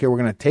to it, okay, we're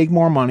going to take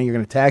more money, you're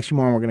going to tax you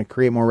more, and we're going to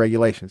create more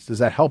regulations. Does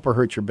that help or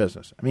hurt your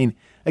business? I mean,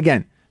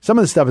 again, some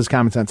of the stuff is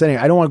common sense.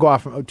 Anyway, I don't want to go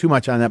off too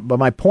much on that, but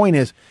my point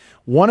is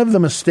one of the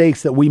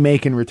mistakes that we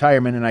make in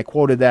retirement, and I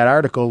quoted that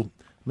article,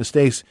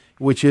 mistakes,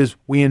 which is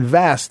we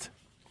invest,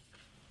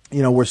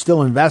 we're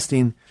still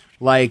investing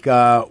like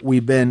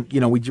we've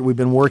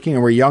been working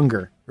and we're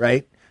younger,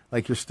 right?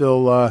 Like you're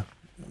still,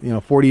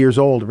 40 years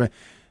old.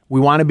 We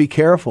want to be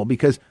careful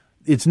because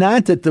it's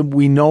not that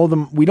we know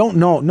them. We don't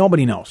know.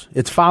 Nobody knows.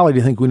 It's folly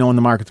to think we know when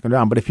the market's going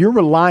down. But if you're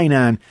relying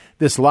on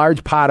this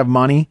large pot of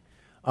money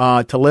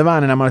to live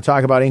on, and I'm going to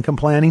talk about income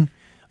planning,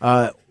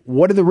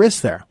 what are the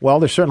risks there? Well,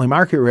 there's certainly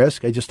market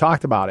risk. I just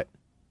talked about it.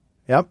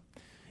 Yep.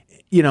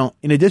 In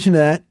addition to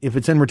that, if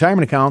it's in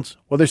retirement accounts,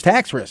 well, there's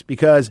tax risk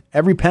because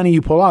every penny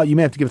you pull out, you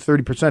may have to give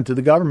 30% to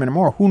the government or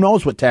more. Who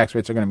knows what tax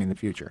rates are going to be in the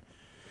future?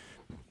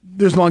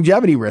 There's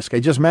longevity risk.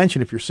 I just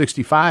mentioned if you're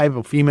 65,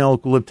 a female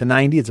will live to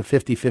 90. It's a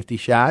 50-50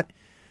 shot.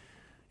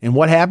 And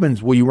what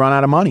happens? Will you run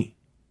out of money?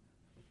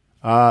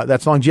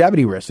 That's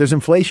longevity risk. There's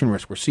inflation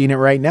risk. We're seeing it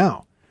right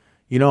now.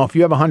 If you need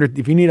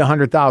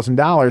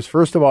 $100,000,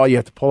 first of all, you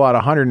have to pull out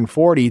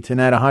 140 to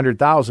net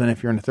 100,000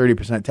 if you're in a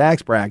 30%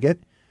 tax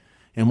bracket.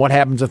 And what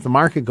happens if the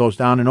market goes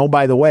down? And oh,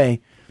 by the way,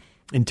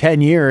 in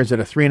 10 years at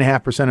a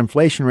 3.5%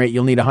 inflation rate,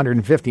 you'll need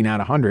 150, not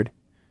 100.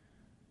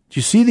 Do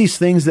you see these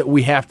things that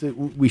we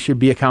should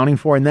be accounting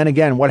for? And then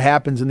again, what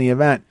happens in the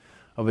event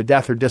of a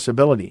death or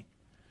disability?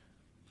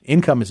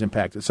 Income is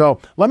impacted. So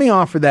let me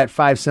offer that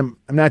I'm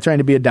not trying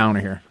to be a downer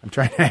here. I'm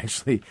trying to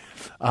actually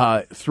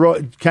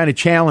kind of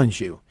challenge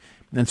you.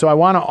 And so I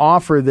want to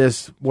offer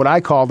this, what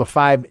I call the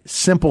 5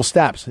 simple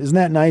steps. Isn't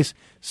that nice?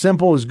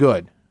 Simple is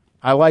good.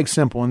 I like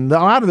simple. And a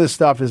lot of this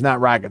stuff is not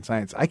rocket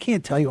science. I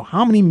can't tell you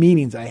how many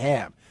meetings I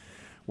have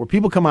where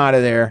people come out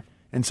of there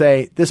and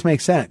say, this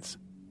makes sense.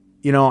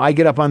 I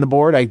get up on the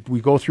board.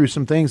 We go through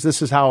some things.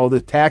 This is how the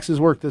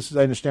taxes work. I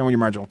understand what your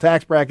marginal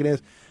tax bracket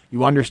is.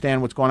 You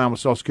understand what's going on with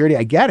Social Security.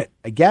 I get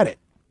it.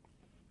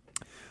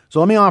 So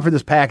let me offer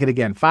this packet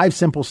again. 5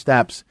 simple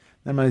steps.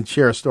 I'm going to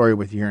share a story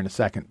with you here in a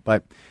second.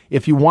 But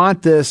if you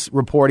want this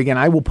report, again,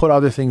 I will put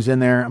other things in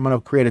there. I'm going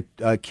to create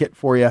a kit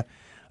for you.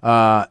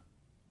 5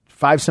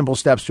 simple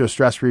steps to a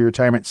stress-free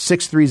retirement.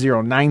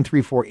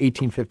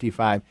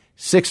 630-934-1855.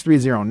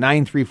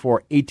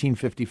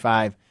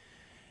 630-934-1855.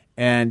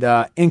 And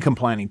income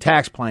planning,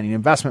 tax planning,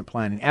 investment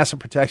planning, asset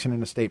protection,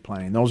 and estate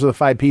planning. Those are the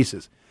 5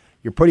 pieces.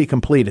 You're pretty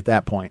complete at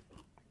that point.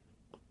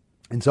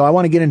 And so I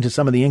want to get into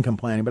some of the income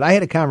planning. But I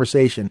had a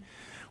conversation.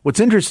 What's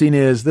interesting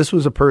is this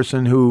was a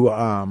person who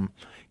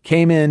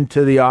came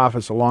into the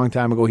office a long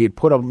time ago. He had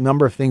put a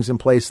number of things in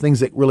place, things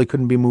that really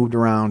couldn't be moved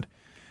around.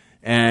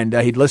 And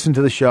he'd listened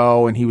to the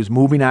show, and he was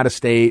moving out of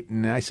state.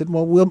 And I said,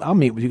 well, I'll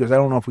meet with you because I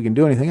don't know if we can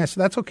do anything. I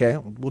said, that's okay.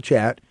 We'll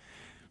chat.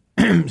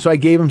 So I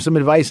gave him some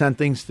advice on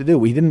things to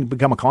do. He didn't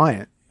become a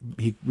client.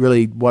 He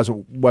really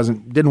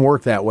didn't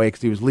work that way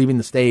because he was leaving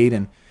the state,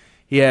 and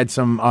he had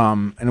some,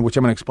 and which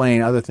I'm going to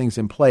explain, other things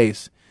in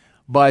place.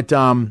 But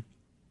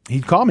he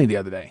called me the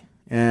other day,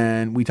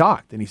 and we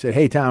talked. And he said,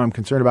 hey, Tom, I'm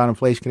concerned about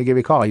inflation. Can I give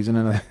you a call?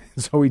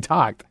 So we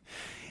talked.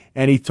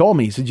 And he told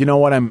me, he said, you know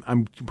what,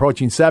 I'm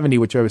approaching 70,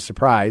 which I was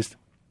surprised.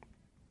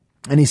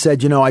 And he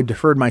said, I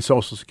deferred my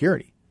Social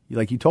Security.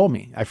 Like you told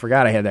me. I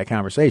forgot I had that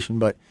conversation,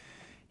 but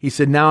he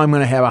said, now I'm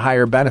going to have a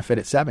higher benefit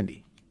at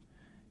 70.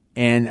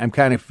 And I'm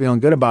kind of feeling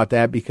good about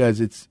that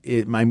because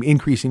I'm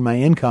increasing my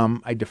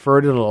income. I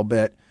deferred it a little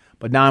bit,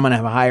 but now I'm going to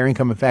have a higher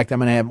income. In fact, I'm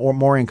going to have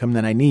more income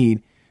than I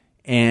need.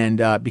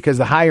 And because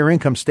the higher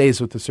income stays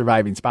with the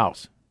surviving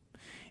spouse.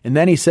 And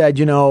then he said,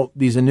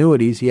 these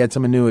annuities, he had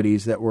some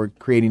annuities that were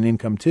creating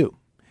income too.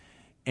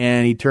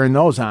 And he turned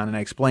those on, and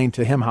I explained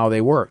to him how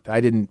they worked. I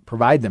didn't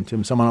provide them to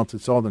him. Someone else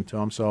had sold them to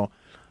him. So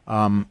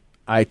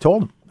I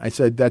told him. I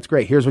said, that's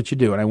great. Here's what you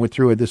do. And I went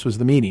through it. This was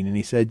the meeting. And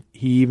he said,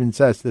 he even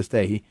says to this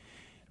day,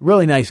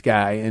 really nice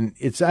guy. And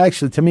it's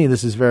actually, to me,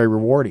 this is very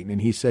rewarding. And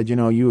he said,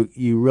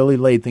 you really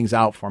laid things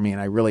out for me,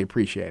 and I really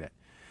appreciate it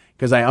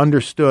because I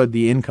understood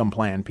the income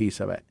plan piece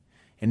of it.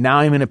 And now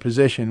I'm in a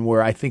position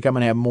where I think I'm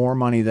going to have more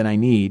money than I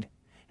need,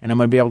 and I'm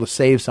going to be able to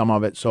save some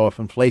of it. So if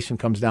inflation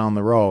comes down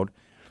the road,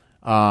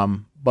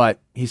 but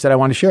he said, I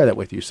want to share that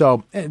with you.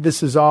 So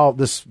this is all,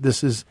 this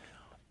is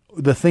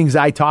the things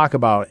I talk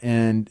about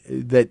and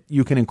that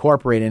you can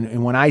incorporate.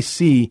 And when I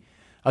see,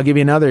 I'll give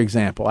you another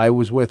example. I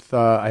was with,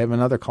 I have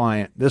another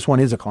client. This one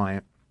is a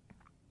client,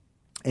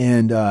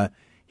 and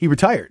he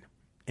retired,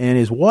 and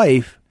his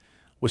wife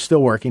was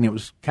still working. It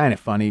was kind of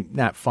funny,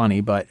 not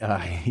funny, but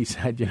he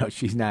said,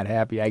 she's not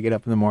happy. I get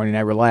up in the morning,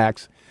 I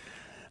relax.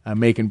 I'm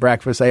making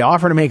breakfast. I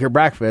offer to make her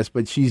breakfast,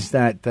 but she's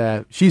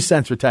not. She's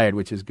since retired,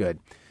 which is good.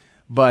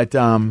 But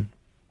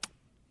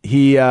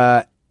he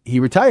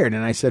retired,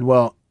 and I said,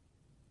 well,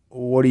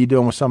 what are you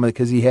doing with some of it?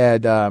 Because he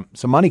had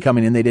some money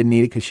coming in. They didn't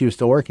need it because she was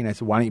still working. I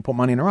said, why don't you put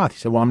money in a Roth? He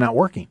said, well, I'm not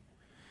working.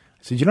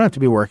 I said, you don't have to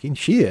be working.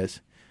 She is.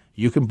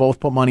 You can both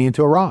put money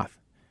into a Roth.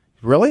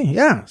 Really?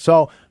 Yeah.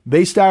 So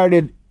they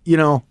started,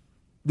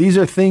 these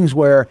are things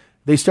where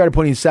they started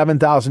putting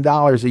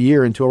 $7,000 a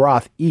year into a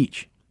Roth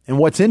each. And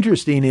what's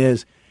interesting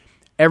is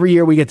every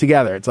year we get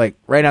together. It's like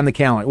right on the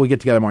calendar. We get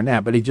together more than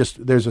that, but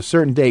there's a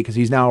certain date because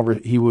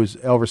he was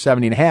over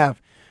 70 and a half,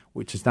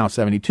 which is now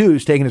 72.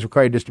 He's taking his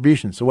required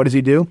distribution. So what does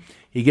he do?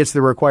 He gets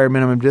the required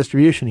minimum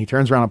distribution. He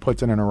turns around and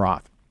puts it in a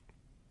Roth.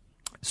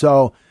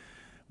 So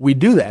we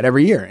do that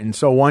every year. And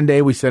so one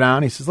day we sit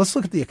down. He says, let's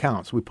look at the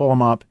accounts. We pull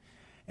them up.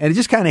 And it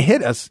just kind of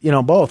hit us,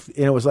 both.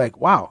 And it was like,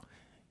 wow,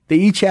 they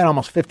each had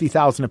almost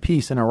 $50,000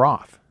 apiece in a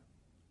Roth.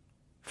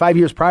 5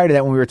 years prior to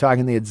that, when we were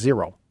talking, they had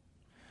zero.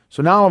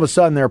 So now all of a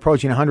sudden they're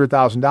approaching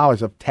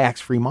 $100,000 of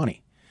tax-free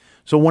money.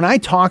 So when I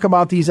talk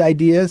about these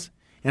ideas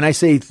and I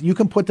say you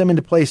can put them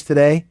into place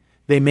today,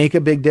 they make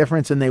a big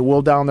difference and they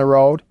will down the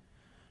road.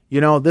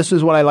 This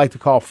is what I like to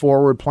call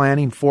forward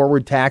planning,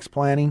 forward tax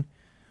planning,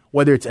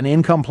 whether it's an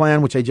income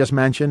plan, which I just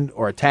mentioned,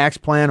 or a tax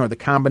plan or the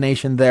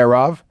combination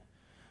thereof.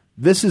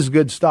 This is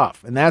good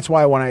stuff. And that's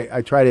why when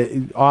I try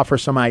to offer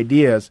some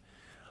ideas,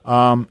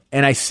 and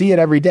I see it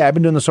every day. I've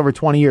been doing this over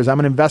 20 years. I'm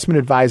an investment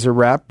advisor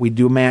rep. We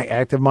do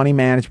active money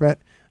management.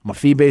 I'm a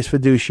fee-based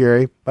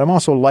fiduciary, but I'm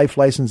also life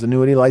license,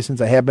 annuity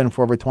license. I have been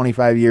for over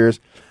 25 years.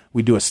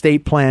 We do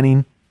estate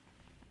planning.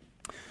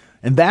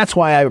 And that's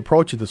why I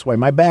approach it this way.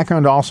 My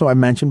background also, I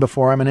mentioned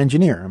before, I'm an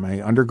engineer.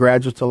 My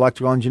undergraduate's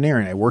electrical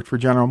engineering. I worked for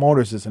General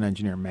Motors as an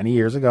engineer many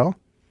years ago.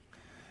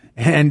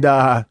 And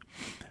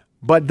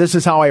but this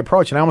is how I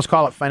approach it. I almost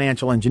call it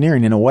financial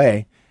engineering in a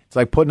way. It's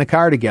like putting a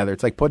car together.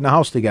 It's like putting a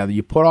house together.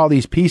 You put all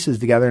these pieces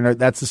together, and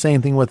that's the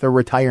same thing with a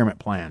retirement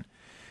plan.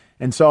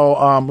 And so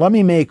I want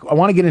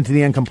to get into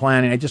the income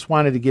planning. I just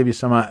wanted to give you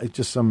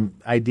some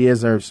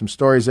ideas or some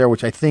stories there,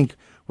 which I think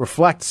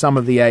reflect some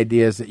of the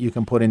ideas that you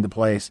can put into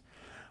place.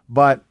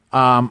 But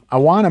I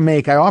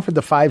offered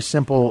the 5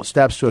 simple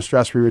steps to a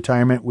stress-free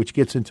retirement, which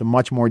gets into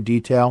much more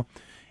detail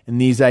in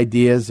these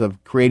ideas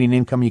of creating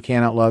income you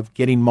cannot love,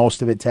 getting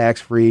most of it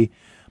tax-free,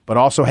 but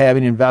also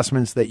having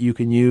investments that you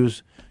can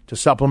use to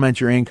supplement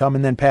your income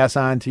and then pass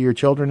on to your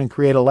children and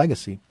create a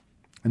legacy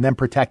and then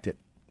protect it,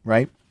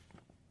 right?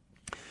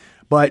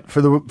 But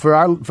for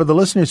the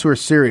listeners who are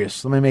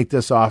serious, let me make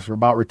this offer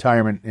about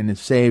retirement and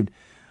it's saved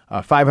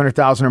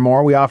 $500,000 or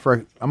more. I'm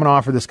going to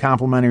offer this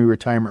complimentary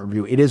retirement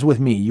review. It is with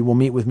me. You will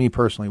meet with me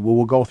personally. We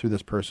will go through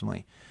this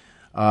personally.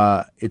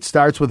 It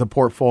starts with a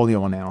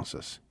portfolio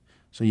analysis.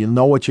 So you'll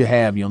know what you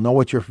have. You'll know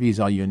what your fees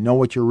are. You'll know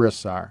what your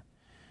risks are.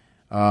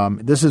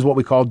 This is what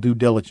we call due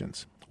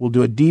diligence. We'll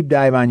do a deep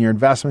dive on your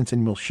investments,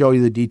 and we'll show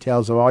you the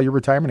details of all your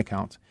retirement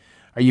accounts.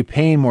 Are you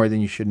paying more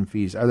than you should in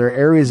fees? Are there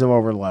areas of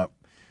overlap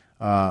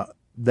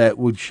that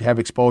would have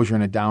exposure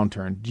in a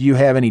downturn? Do you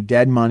have any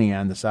dead money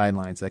on the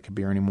sidelines that could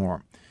be earning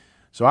more?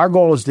 So our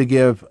goal is to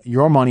give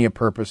your money a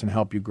purpose and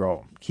help you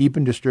grow. Keep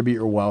and distribute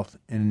your wealth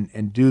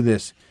and do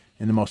this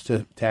in the most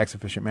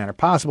tax-efficient manner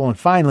possible. And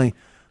finally,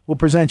 we'll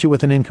present you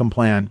with an income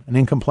plan,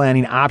 income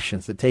planning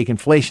options that take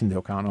inflation into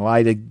account and allow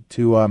you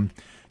to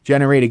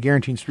generate a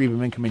guaranteed stream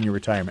of income in your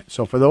retirement.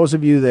 So for those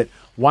of you that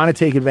want to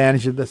take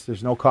advantage of this,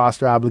 there's no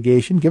cost or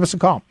obligation. Give us a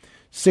call,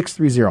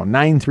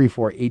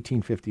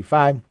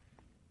 630-934-1855.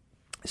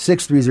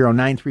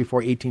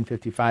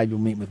 630-934-1855. You'll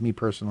meet with me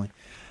personally.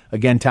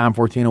 Again, Tom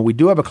Fortino. We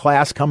do have a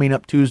class coming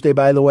up Tuesday,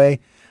 by the way.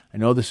 I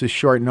know this is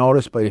short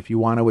notice, but if you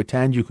want to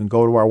attend, you can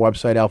go to our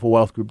website,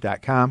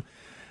 alphawealthgroup.com.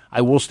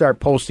 I will start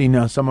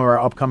posting some of our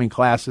upcoming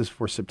classes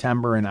for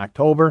September and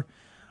October.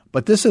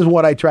 But this is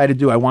what I try to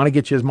do. I want to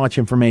get you as much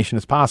information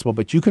as possible,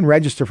 but you can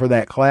register for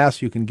that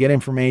class. You can get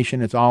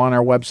information. It's all on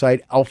our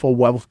website,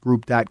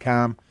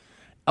 alphawealthgroup.com,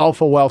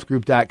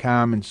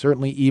 alphawealthgroup.com, and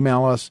certainly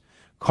email us,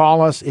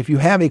 call us. If you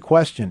have a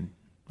question,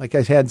 like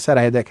I had said,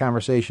 I had that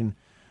conversation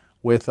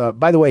with,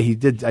 by the way,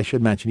 I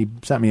should mention, he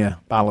sent me a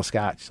bottle of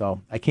scotch,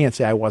 so I can't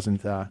say I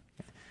wasn't,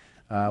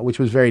 which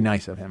was very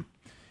nice of him.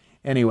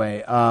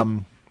 Anyway,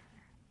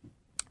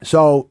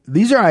 so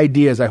these are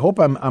ideas. I hope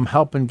I'm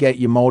helping get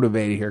you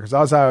motivated here, because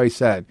as I always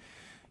said,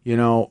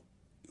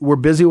 we're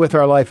busy with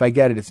our life. I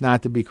get it. It's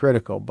not to be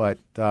critical, but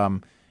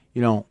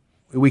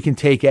we can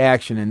take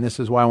action, and this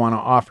is why I want to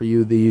offer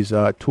you these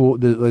let's call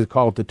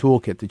it the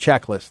toolkit, the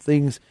checklist,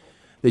 things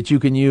that you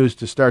can use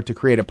to start to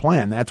create a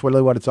plan. That's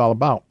really what it's all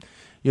about.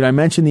 I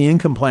mentioned the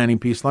income planning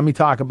piece. Let me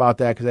talk about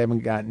that because I haven't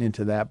gotten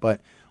into that,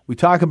 but we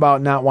talk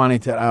about not wanting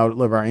to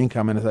outlive our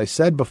income. And as I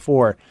said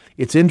before,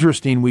 it's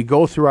interesting. We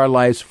go through our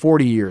lives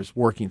 40 years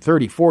working,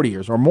 30, 40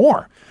 years or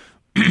more.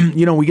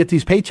 We get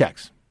these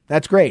paychecks.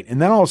 That's great.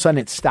 And then all of a sudden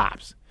it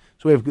stops.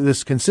 So we have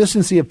this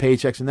consistency of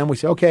paychecks. And then we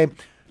say, okay,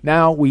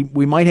 now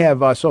we might have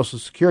Social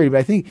Security. But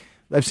I think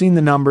I've seen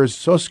the numbers.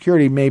 Social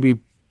Security maybe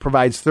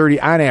provides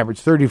on average,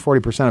 30 to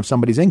 40% of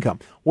somebody's income.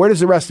 Where does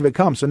the rest of it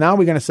come? So now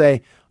we're going to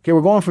say, okay,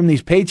 we're going from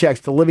these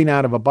paychecks to living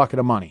out of a bucket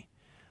of money.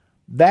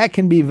 That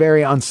can be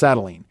very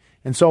unsettling.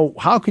 And so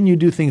how can you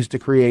do things to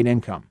create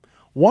income?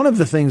 One of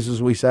the things,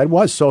 as we said,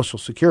 was Social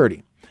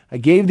Security. I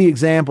gave the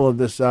example of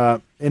this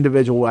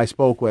individual I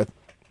spoke with,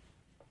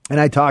 and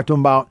I talked to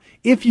him about,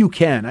 if you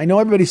can, I know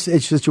everybody's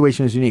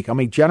situation is unique. I'll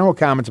make general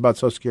comments about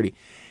Social Security.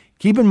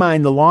 Keep in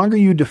mind, the longer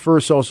you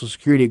defer Social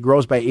Security, it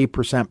grows by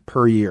 8%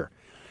 per year.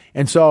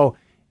 And so,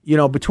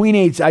 between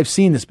age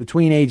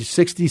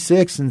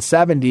 66 and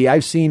 70,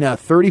 I've seen a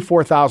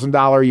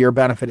 $34,000 a year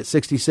benefit at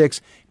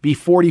 66 be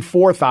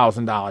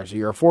 $44,000 a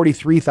year, or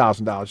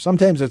 $43,000.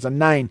 Sometimes it's a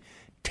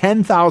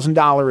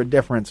 $10,000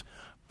 difference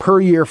per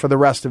year for the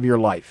rest of your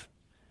life,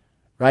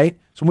 right?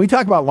 So when we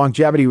talk about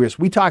longevity risk,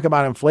 we talk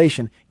about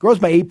inflation. It grows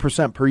by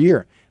 8% per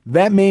year.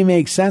 That may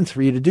make sense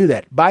for you to do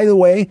that. By the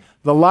way,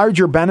 the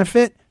larger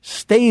benefit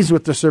stays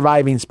with the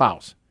surviving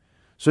spouse.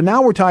 So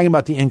now we're talking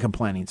about the income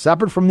planning,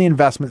 separate from the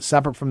investment,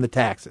 separate from the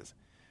taxes.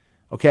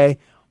 Okay?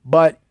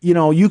 But,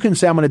 you can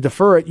say, I'm going to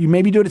defer it. You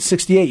maybe do it at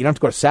 68. You don't have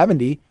to go to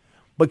 70.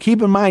 But keep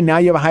in mind, now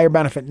you have a higher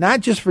benefit, not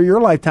just for your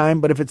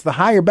lifetime, but if it's the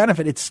higher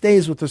benefit, it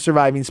stays with the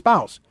surviving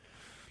spouse.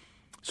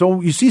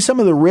 So you see some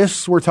of the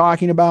risks we're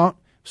talking about.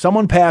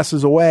 Someone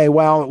passes away.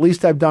 Well, at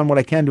least I've done what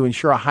I can to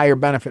ensure a higher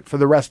benefit for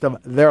the rest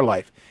of their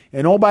life.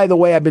 And oh, by the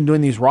way, I've been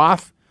doing these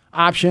Roth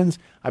options.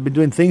 I've been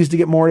doing things to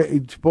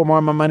put more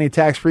of my money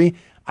tax-free.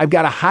 I've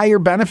got a higher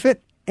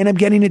benefit, and I'm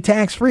getting it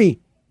tax-free,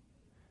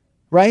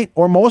 right?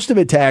 Or most of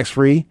it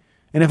tax-free.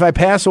 And if I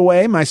pass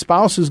away, my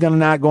spouse is going to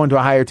not go into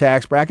a higher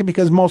tax bracket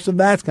because most of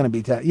that's going to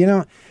be tax.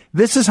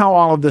 This is how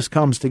all of this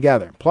comes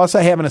together. Plus,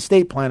 I have an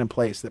estate plan in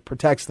place that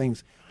protects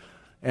things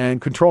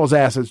and controls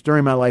assets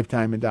during my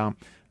lifetime and down.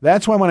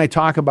 That's why when I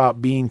talk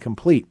about being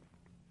complete,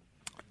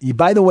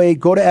 by the way,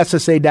 go to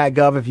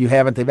SSA.gov if you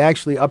haven't. They've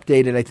actually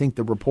updated, I think,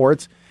 the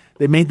reports.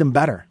 They made them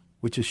better,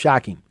 which is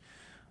shocking.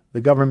 The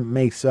government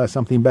makes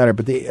something better.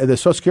 But the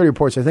Social Security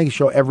reports, I think,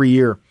 show every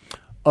year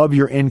of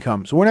your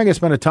income. So we're not going to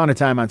spend a ton of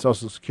time on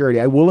Social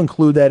Security. I will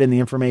include that in the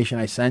information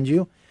I send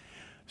you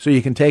so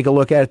you can take a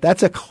look at it.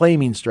 That's a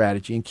claiming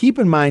strategy. And keep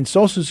in mind,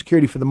 Social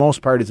Security, for the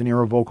most part, is an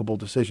irrevocable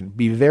decision.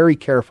 Be very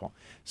careful.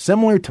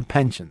 Similar to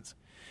pensions.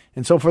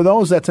 And so for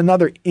those, that's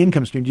another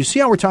income stream. Do you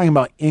see how we're talking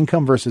about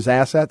income versus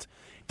assets?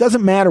 It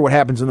doesn't matter what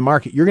happens in the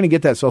market. You're going to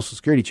get that Social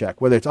Security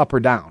check, whether it's up or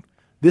down.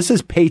 This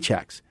is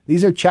paychecks.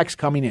 These are checks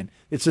coming in.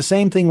 It's the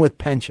same thing with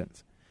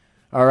pensions.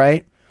 All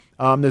right?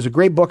 There's a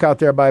great book out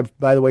there, by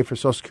the way, for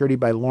Social Security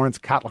by Lawrence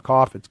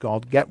Kotlikoff. It's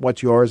called Get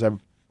What's Yours.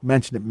 I've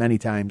mentioned it many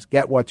times.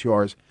 Get What's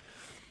Yours.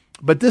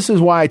 But this is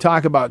why I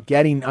talk about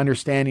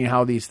understanding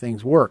how these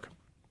things work.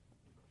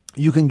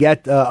 You can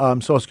get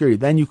Social Security.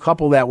 Then you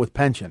couple that with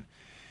pension.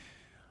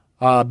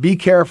 Be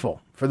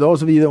careful. For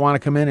those of you that want to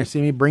come in and see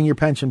me, bring your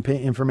pension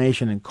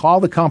information and call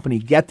the company.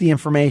 Get the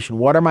information.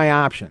 What are my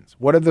options?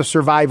 What are the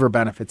survivor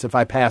benefits if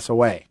I pass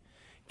away?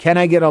 Can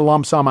I get a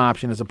lump sum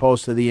option as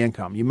opposed to the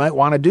income? You might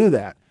want to do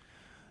that.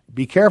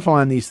 Be careful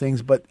on these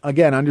things, but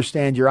again,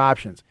 understand your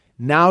options.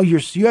 Now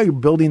you're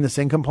building this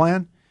income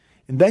plan,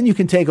 and then you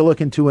can take a look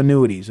into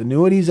annuities.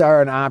 Annuities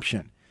are an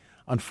option.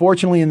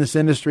 Unfortunately, in this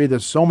industry,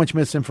 there's so much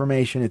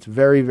misinformation. It's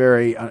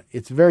very,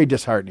 it's very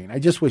disheartening. I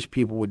just wish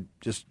people would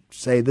just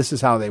say this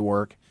is how they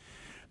work.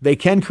 They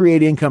can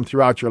create income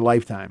throughout your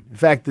lifetime. In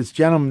fact, this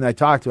gentleman I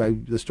talked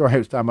to, the story I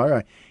was talking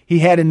about, he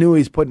had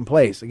annuities put in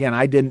place. Again,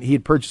 I didn't. He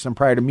had purchased them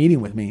prior to meeting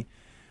with me,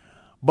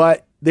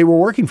 but they were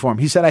working for him.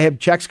 He said, I have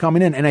checks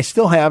coming in, and I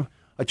still have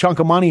a chunk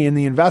of money in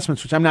the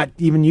investments, which I'm not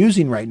even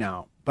using right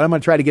now, but I'm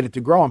going to try to get it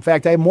to grow. In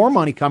fact, I have more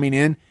money coming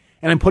in,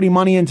 and I'm putting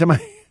money into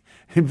my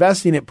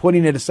investing it,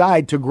 putting it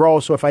aside to grow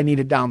so if I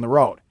need it down the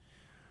road.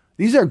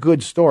 These are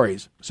good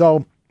stories.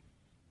 So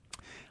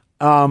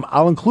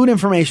I'll include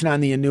information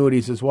on the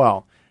annuities as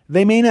well.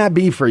 They may not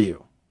be for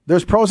you.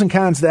 There's pros and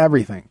cons to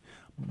everything.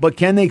 But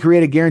can they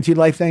create a guaranteed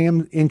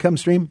lifetime income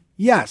stream?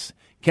 Yes.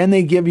 Can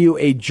they give you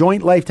a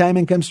joint lifetime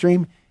income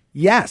stream?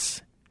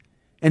 Yes.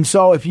 And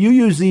so if you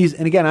use these,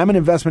 and again, I'm an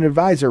investment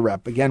advisor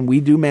rep. Again, we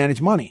do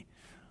manage money,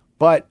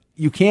 but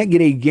you can't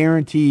get a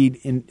guaranteed,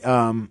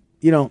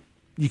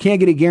 you can't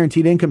get a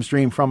guaranteed income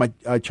stream from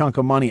a chunk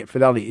of money at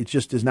Fidelity. It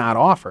just is not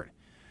offered.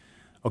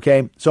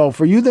 Okay. So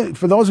for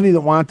those of you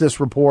that want this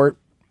report,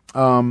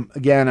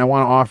 again, I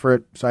want to offer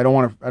it. So I don't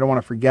want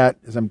to forget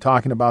as I'm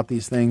talking about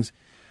these things.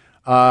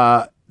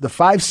 The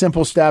 5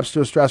 simple steps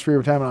to a stress-free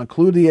retirement. I'll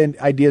include the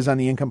ideas on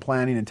the income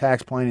planning and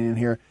tax planning in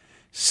here.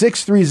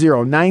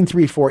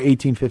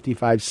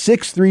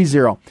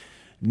 630-934-1855.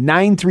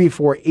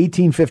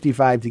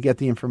 630-934-1855 to get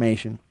the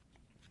information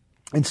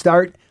and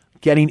start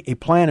getting a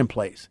plan in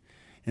place.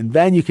 And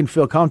then you can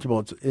feel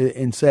comfortable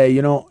and say,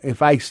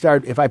 if I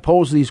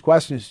pose these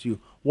questions to you,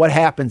 what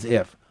happens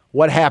if?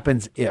 What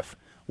happens if?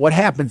 What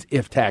happens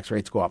if tax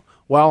rates go up?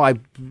 Well,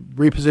 I'm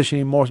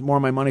repositioning more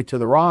of my money to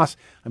the Roth.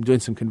 I'm doing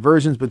some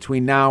conversions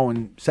between now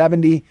and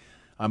 70.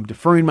 I'm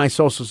deferring my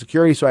Social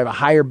Security so I have a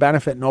higher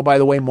benefit. And oh, by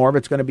the way, more of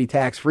it's going to be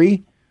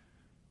tax-free.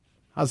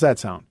 How's that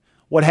sound?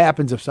 What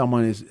happens if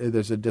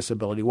there's a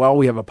disability? Well,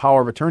 we have a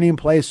power of attorney in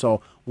place,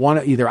 so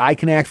either I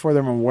can act for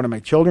them or one of my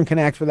children can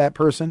act for that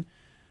person.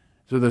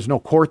 So there's no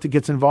court that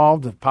gets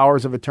involved. The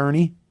powers of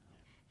attorney,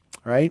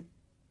 right?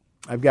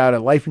 I've got a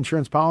life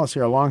insurance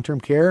policy or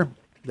long-term care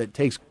that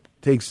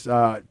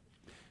that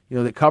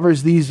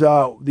covers these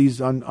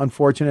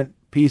unfortunate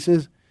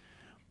pieces.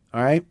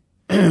 All right.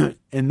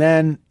 And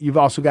then you've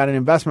also got an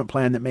investment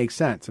plan that makes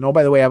sense. And oh,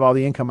 by the way, I have all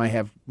the income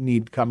I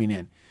need coming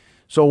in.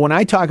 So when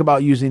I talk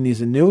about using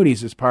these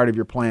annuities as part of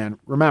your plan,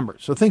 remember,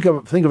 so think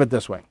of it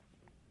this way.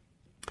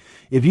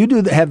 If you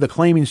have the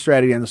claiming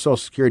strategy on the Social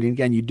Security, and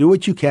again, you do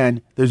what you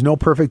can. There's no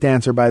perfect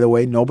answer, by the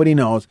way. Nobody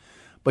knows.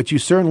 But you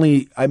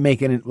certainly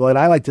make what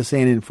I like to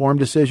say an informed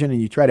decision, and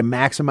you try to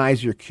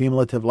maximize your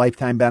cumulative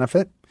lifetime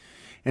benefit.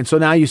 And so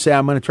now you say,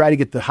 I'm going to try to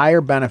get the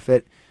higher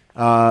benefit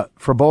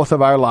for both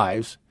of our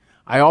lives.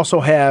 I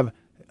also have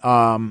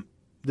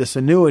this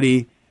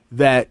annuity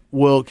that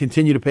will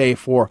continue to pay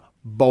for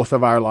both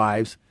of our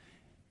lives.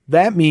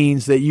 That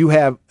means that you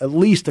have at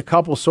least a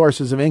couple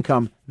sources of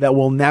income that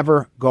will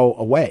never go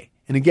away.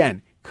 And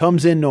again,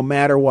 comes in no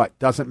matter what.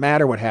 Doesn't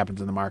matter what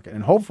happens in the market.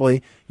 And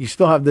hopefully you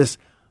still have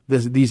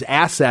these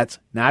assets,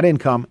 not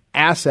income,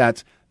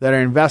 assets that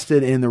are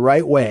invested in the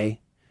right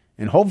way.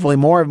 And hopefully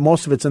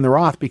most of it's in the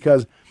Roth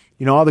because,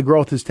 all the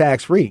growth is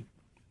tax-free.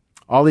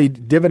 All the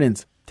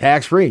dividends,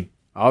 tax-free.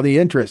 All the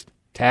interest,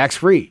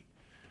 tax-free.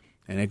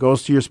 And it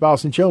goes to your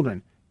spouse and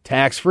children,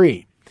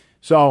 tax-free.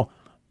 So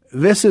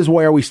this is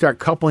where we start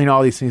coupling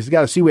all these things. You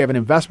got to see we have an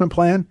investment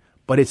plan,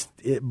 but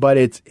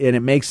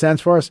it makes sense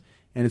for us,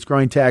 and it's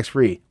growing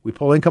tax-free. We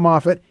pull income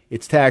off it,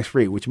 it's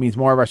tax-free, which means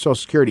more of our Social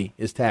Security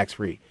is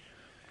tax-free.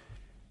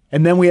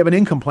 And then we have an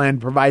income plan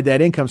to provide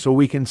that income so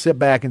we can sit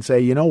back and say,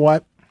 you know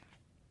what?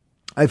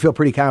 I feel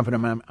pretty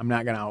confident I'm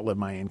not going to outlive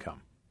my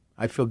income.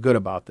 I feel good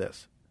about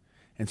this.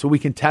 And so we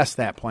can test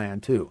that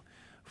plan too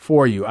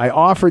for you. I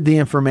offered the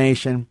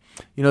information.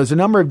 There's a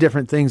number of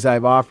different things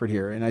I've offered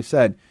here. And I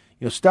said,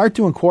 start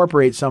to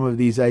incorporate some of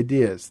these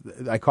ideas.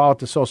 I call it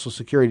the Social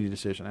Security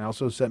decision. I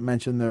also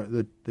mentioned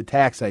the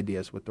tax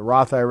ideas with the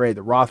Roth IRA,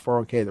 the Roth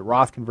 401k, the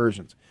Roth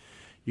conversions.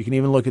 You can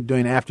even look at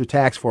doing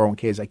after-tax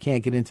 401ks. I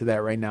can't get into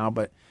that right now,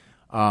 but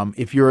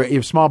if you're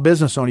a small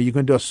business owner, you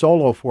can do a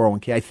solo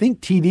 401k. I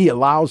think TD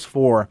allows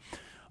for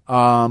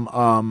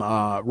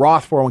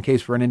Roth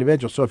 401ks for an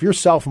individual. So if you're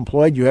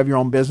self-employed, you have your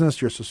own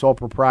business, you're a sole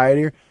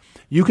proprietor,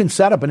 you can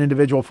set up an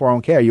individual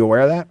 401k. Are you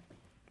aware of that?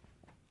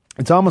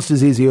 It's almost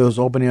as easy as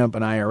opening up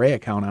an IRA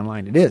account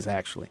online. It is,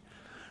 actually.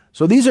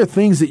 So these are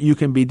things that you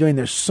can be doing.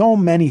 There's so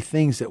many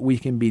things that we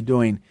can be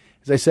doing.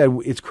 As I said,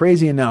 it's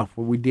crazy enough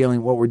what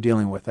we're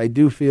dealing with. I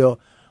do feel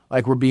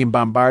like we're being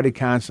bombarded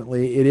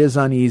constantly. It is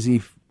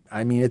uneasy.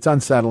 I mean, it's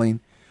unsettling.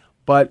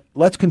 But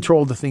let's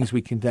control the things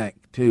we can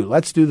do.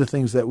 Let's do the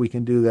things that we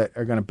can do that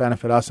are going to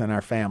benefit us and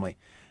our family.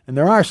 And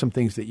there are some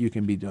things that you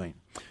can be doing.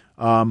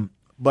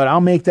 But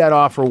I'll make that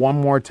offer one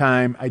more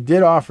time. I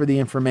did offer the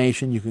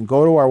information. You can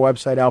go to our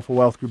website,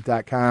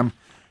 alphawealthgroup.com.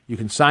 You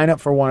can sign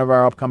up for one of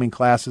our upcoming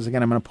classes.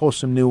 Again, I'm going to post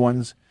some new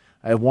ones.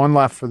 I have one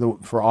left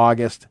for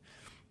August,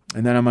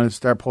 and then I'm going to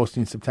start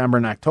posting September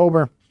and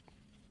October.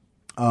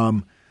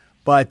 And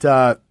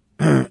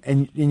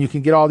you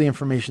can get all the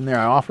information there.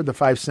 I offered the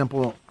 5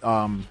 simple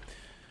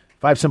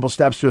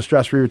steps to a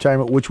stress-free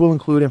retirement, which will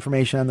include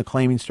information on the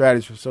claiming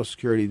strategies for Social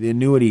Security, the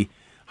annuity,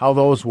 how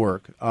those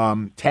work,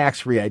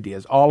 tax-free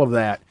ideas, all of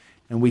that,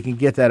 and we can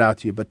get that out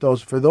to you. But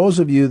for those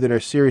of you that are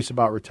serious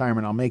about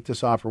retirement, I'll make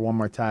this offer one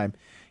more time.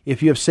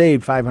 If you have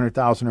saved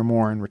 $500,000 or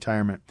more in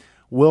retirement,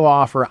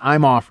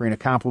 I'm offering a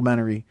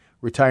complimentary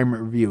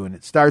retirement review, and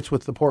it starts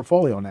with the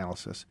portfolio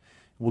analysis.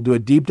 We'll do a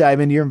deep dive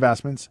into your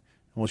investments,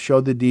 and we'll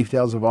show the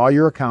details of all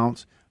your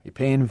accounts, your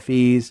paying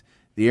fees,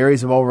 the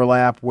areas of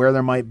overlap, where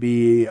there might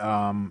be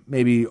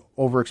maybe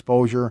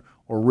overexposure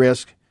or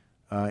risk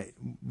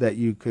that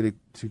you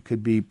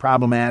could be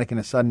problematic in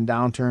a sudden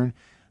downturn.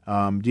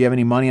 Do you have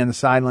any money on the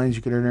sidelines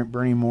you could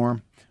earn more?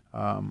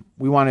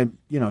 We want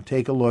to,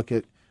 take a look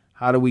at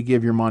how do we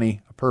give your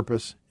money a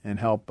purpose and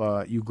help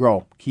you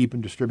grow, keep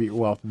and distribute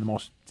your wealth in the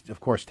most, of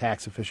course,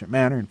 tax-efficient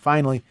manner. And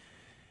finally,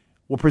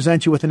 we'll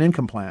present you with an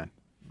income plan.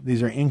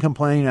 These are income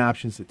planning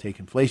options that take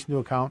inflation into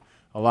account,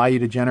 allow you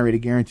to generate a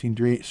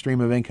guaranteed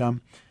stream of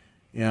income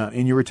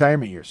in your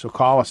retirement years. So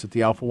call us at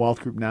the Alpha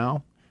Wealth Group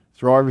now.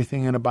 Throw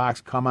everything in a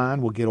box. Come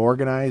on. We'll get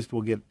organized.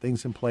 We'll get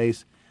things in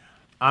place.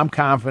 I'm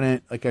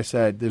confident, like I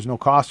said, there's no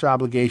cost or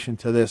obligation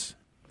to this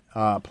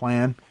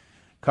plan.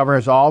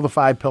 Covers all the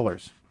 5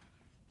 pillars.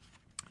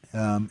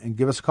 And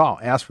give us a call.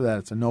 Ask for that.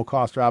 It's a no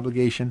cost or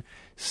obligation.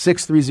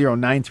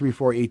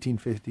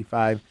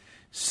 630-934-1855.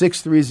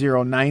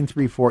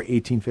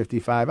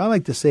 630-934-1855. I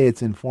like to say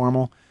it's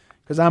informal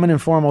because I'm an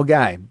informal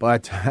guy,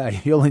 but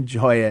you'll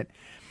enjoy it.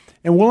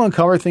 And we'll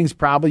uncover things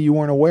probably you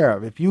weren't aware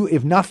of.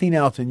 If nothing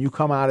else, and you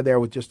come out of there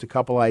with just a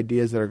couple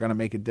ideas that are going to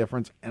make a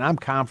difference, and I'm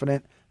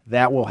confident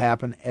that will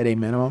happen at a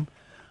minimum.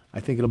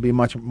 I think it'll be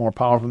much more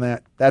powerful than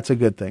that. That's a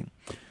good thing.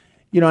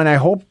 And I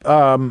hope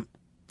you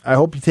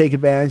take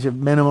advantage of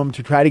minimum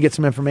to try to get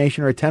some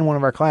information or attend one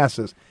of our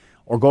classes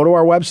or go to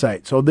our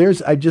website. So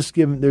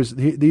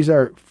these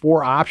are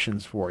 4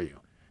 options for you,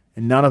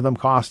 and none of them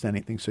cost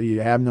anything, so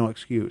you have no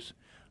excuse.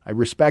 I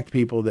respect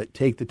people that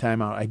take the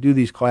time out. I do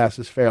these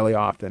classes fairly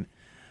often,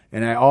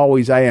 and I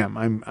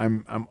am.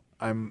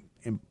 I'm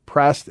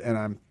impressed,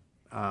 and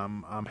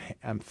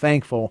I'm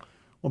thankful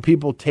when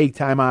people take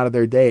time out of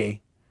their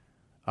day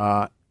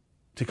to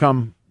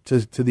come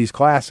to these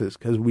classes,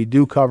 because we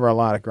do cover a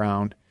lot of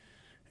ground.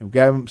 We've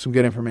got some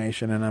good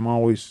information, and I'm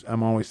always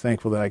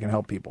thankful that I can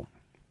help people.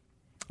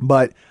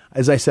 But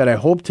as I said, I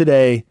hope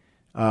today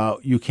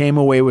you came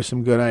away with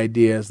some good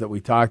ideas that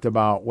we talked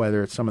about,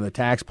 whether it's some of the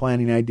tax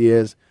planning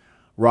ideas,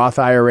 Roth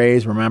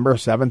IRAs. Remember,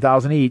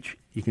 $7,000 each.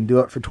 You can do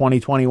it for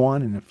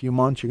 2021. In a few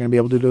months, you're going to be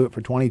able to do it for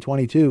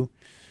 2022.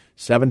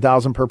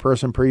 $7,000 per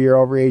person per year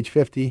over age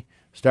 50.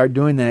 Start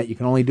doing that. You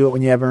can only do it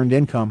when you have earned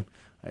income.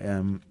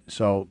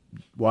 So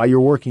while you're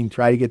working,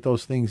 try to get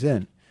those things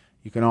in.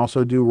 You can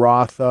also do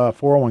Roth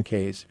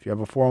 401ks. If you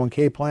have a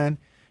 401k plan,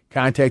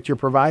 contact your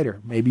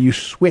provider. Maybe you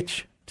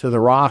switch to the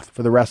Roth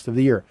for the rest of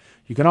the year.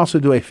 You can also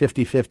do a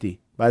 50-50.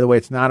 By the way,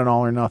 it's not an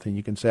all or nothing.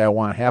 You can say, I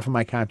want half of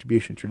my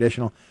contribution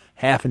traditional,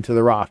 half into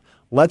the Roth.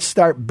 Let's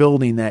start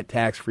building that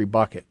tax-free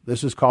bucket.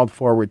 This is called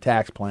forward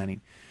tax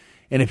planning.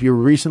 And if you're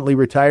recently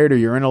retired or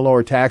you're in a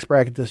lower tax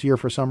bracket this year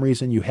for some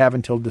reason, you have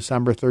until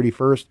December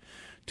 31st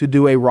to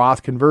do a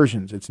Roth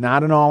conversions. It's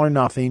not an all or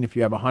nothing. If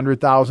you have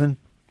 $100,000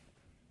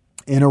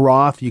 in a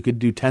Roth, you could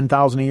do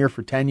 $10,000 a year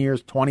for 10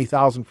 years,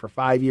 $20,000 for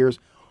 5 years,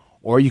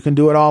 or you can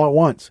do it all at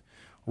once.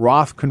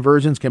 Roth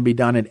conversions can be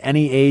done at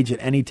any age, at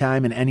any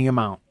time, in any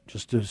amount,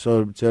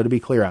 so to be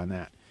clear on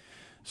that.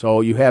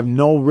 So you have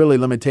no really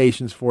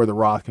limitations for the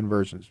Roth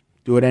conversions.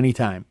 Do it any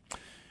time.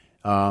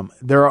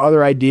 There are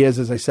other ideas,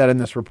 as I said in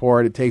this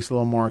report. It takes a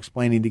little more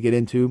explaining to get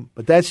into,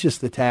 but that's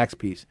just the tax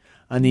piece.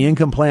 On the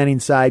income planning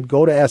side,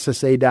 go to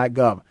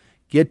SSA.gov.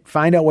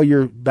 Find out what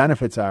your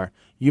benefits are.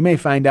 You may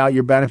find out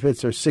your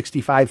benefits are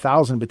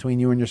 $65,000 between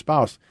you and your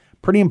spouse.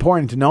 Pretty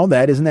important to know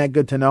that. Isn't that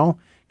good to know?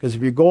 Because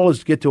if your goal is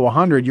to get to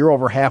 100, you're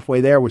over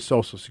halfway there with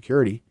Social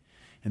Security.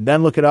 And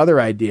then look at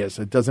other ideas.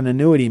 Does an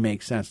annuity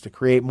make sense to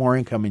create more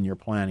income in your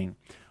planning?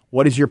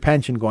 What is your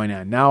pension going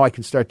on? Now I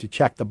can start to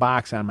check the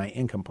box on my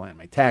income plan,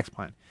 my tax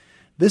plan.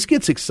 This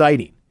gets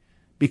exciting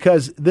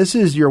because this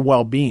is your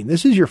well-being.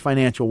 This is your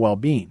financial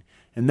well-being.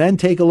 And then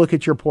take a look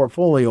at your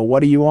portfolio.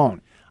 What do you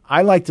own?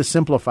 I like to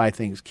simplify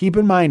things. Keep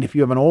in mind, if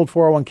you have an old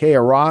 401k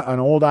or an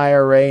old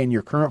IRA and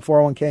your current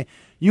 401k,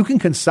 you can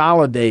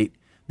consolidate.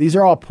 These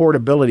are all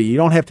portability. You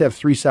don't have to have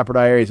 3 separate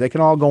IRAs. They can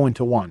all go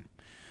into one.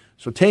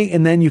 So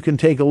and then you can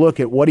take a look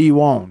at what do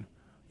you own?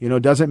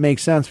 Does it make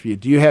sense for you?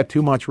 Do you have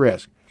too much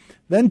risk?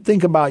 Then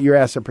think about your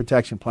asset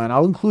protection plan.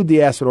 I'll include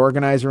the asset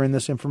organizer in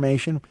this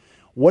information.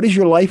 What is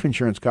your life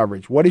insurance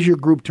coverage? What is your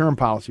group term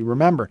policy?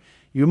 Remember,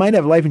 you might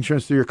have life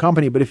insurance through your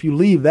company, but if you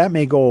leave, that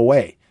may go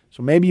away.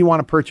 So maybe you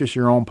want to purchase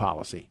your own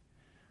policy,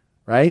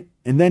 right?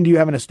 And then do you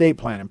have an estate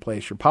plan in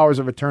place, your powers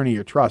of attorney,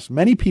 your trust?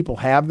 Many people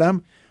have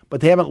them, but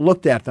they haven't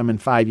looked at them in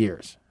 5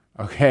 years,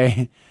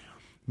 okay?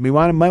 You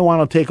might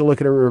want to take a look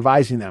at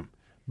revising them.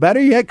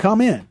 Better yet, come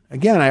in.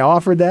 Again, I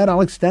offered that.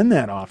 I'll extend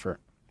that offer.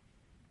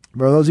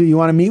 For those of you who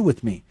want to meet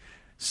with me,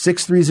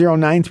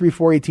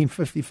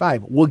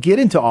 630-934-1855. We'll get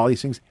into all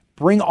these things.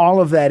 Bring all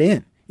of that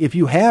in. If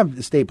you have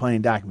estate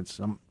planning documents,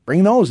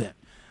 bring those in.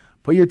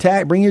 Bring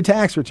your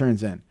tax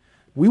returns in.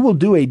 We will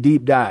do a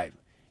deep dive.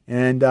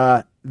 And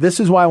this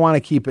is why I want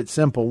to keep it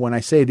simple when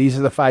I say these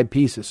are the 5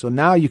 pieces. So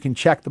now you can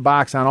check the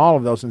box on all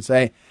of those and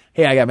say,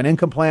 hey, I have an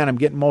income plan. I'm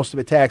getting most of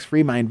it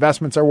tax-free. My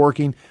investments are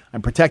working.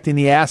 I'm protecting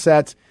the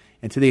assets.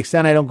 And to the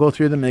extent I don't go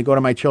through them, they go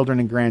to my children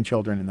and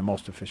grandchildren in the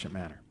most efficient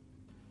manner.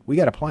 We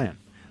got a plan.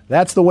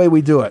 That's the way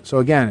we do it. So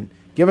again,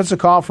 give us a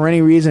call for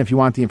any reason if you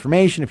want the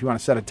information, if you want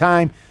to set a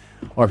time,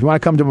 or if you want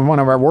to come to one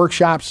of our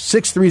workshops,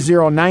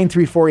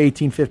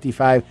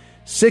 630-934-1855,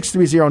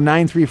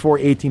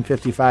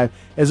 630-934-1855.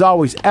 As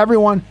always,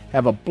 everyone,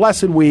 have a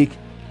blessed week,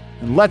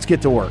 and let's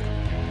get to work.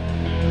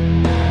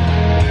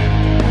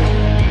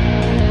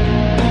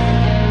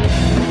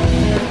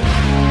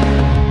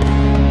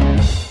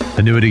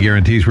 Annuity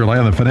guarantees rely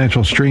on the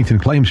financial strength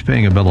and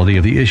claims-paying ability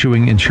of the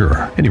issuing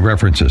insurer. Any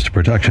references to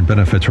production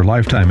benefits or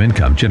lifetime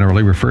income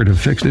generally refer to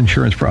fixed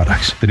insurance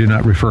products. They do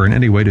not refer in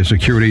any way to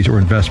securities or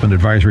investment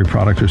advisory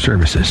products or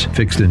services.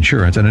 Fixed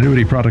insurance and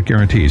annuity product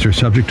guarantees are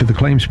subject to the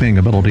claims-paying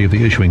ability of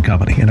the issuing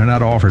company and are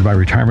not offered by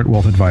Retirement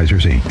Wealth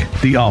Advisors,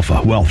 Inc. The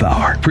Alpha Wealth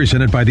Hour,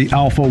 presented by the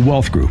Alpha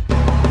Wealth Group.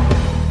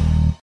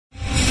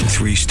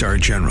 3-star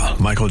General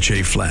Michael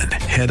J. Flynn,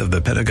 head of the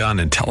Pentagon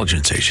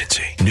Intelligence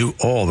Agency, knew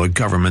all the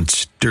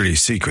government's dirty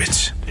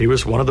secrets. He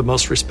was one of the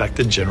most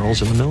respected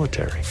generals in the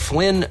military.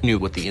 Flynn knew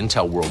what the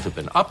intel world had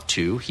been up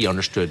to. He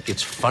understood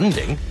its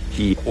funding.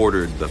 He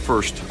ordered the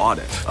first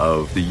audit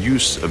of the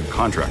use of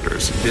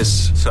contractors.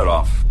 This set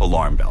off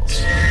alarm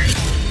bells.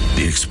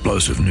 The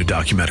explosive new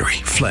documentary,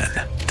 Flynn,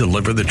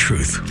 Deliver the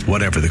Truth,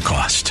 Whatever the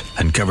Cost,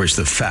 uncovers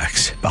the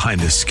facts behind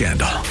this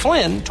scandal.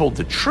 Flynn told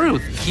the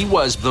truth. He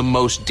was the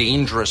most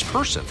dangerous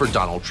person for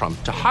Donald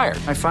Trump to hire.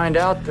 I find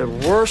out the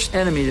worst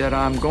enemy that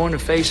I'm going to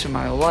face in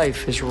my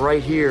life is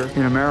right here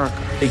in America.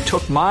 They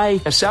took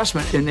my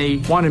assessment and they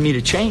wanted me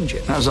to change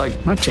it. And I was like,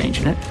 I'm not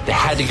changing it. They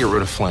had to get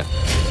rid of Flynn.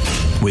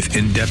 With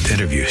in-depth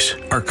interviews,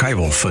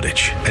 archival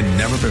footage, and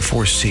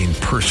never-before-seen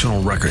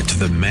personal records of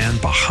the man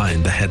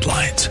behind the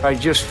headlines. I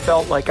just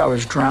felt like I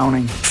was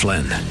drowning.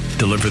 Flynn,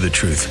 Deliver the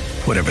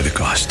Truth, Whatever the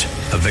Cost.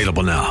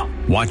 Available now.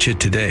 Watch it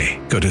today.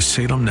 Go to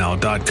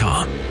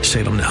salemnow.com.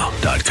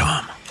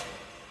 salemnow.com.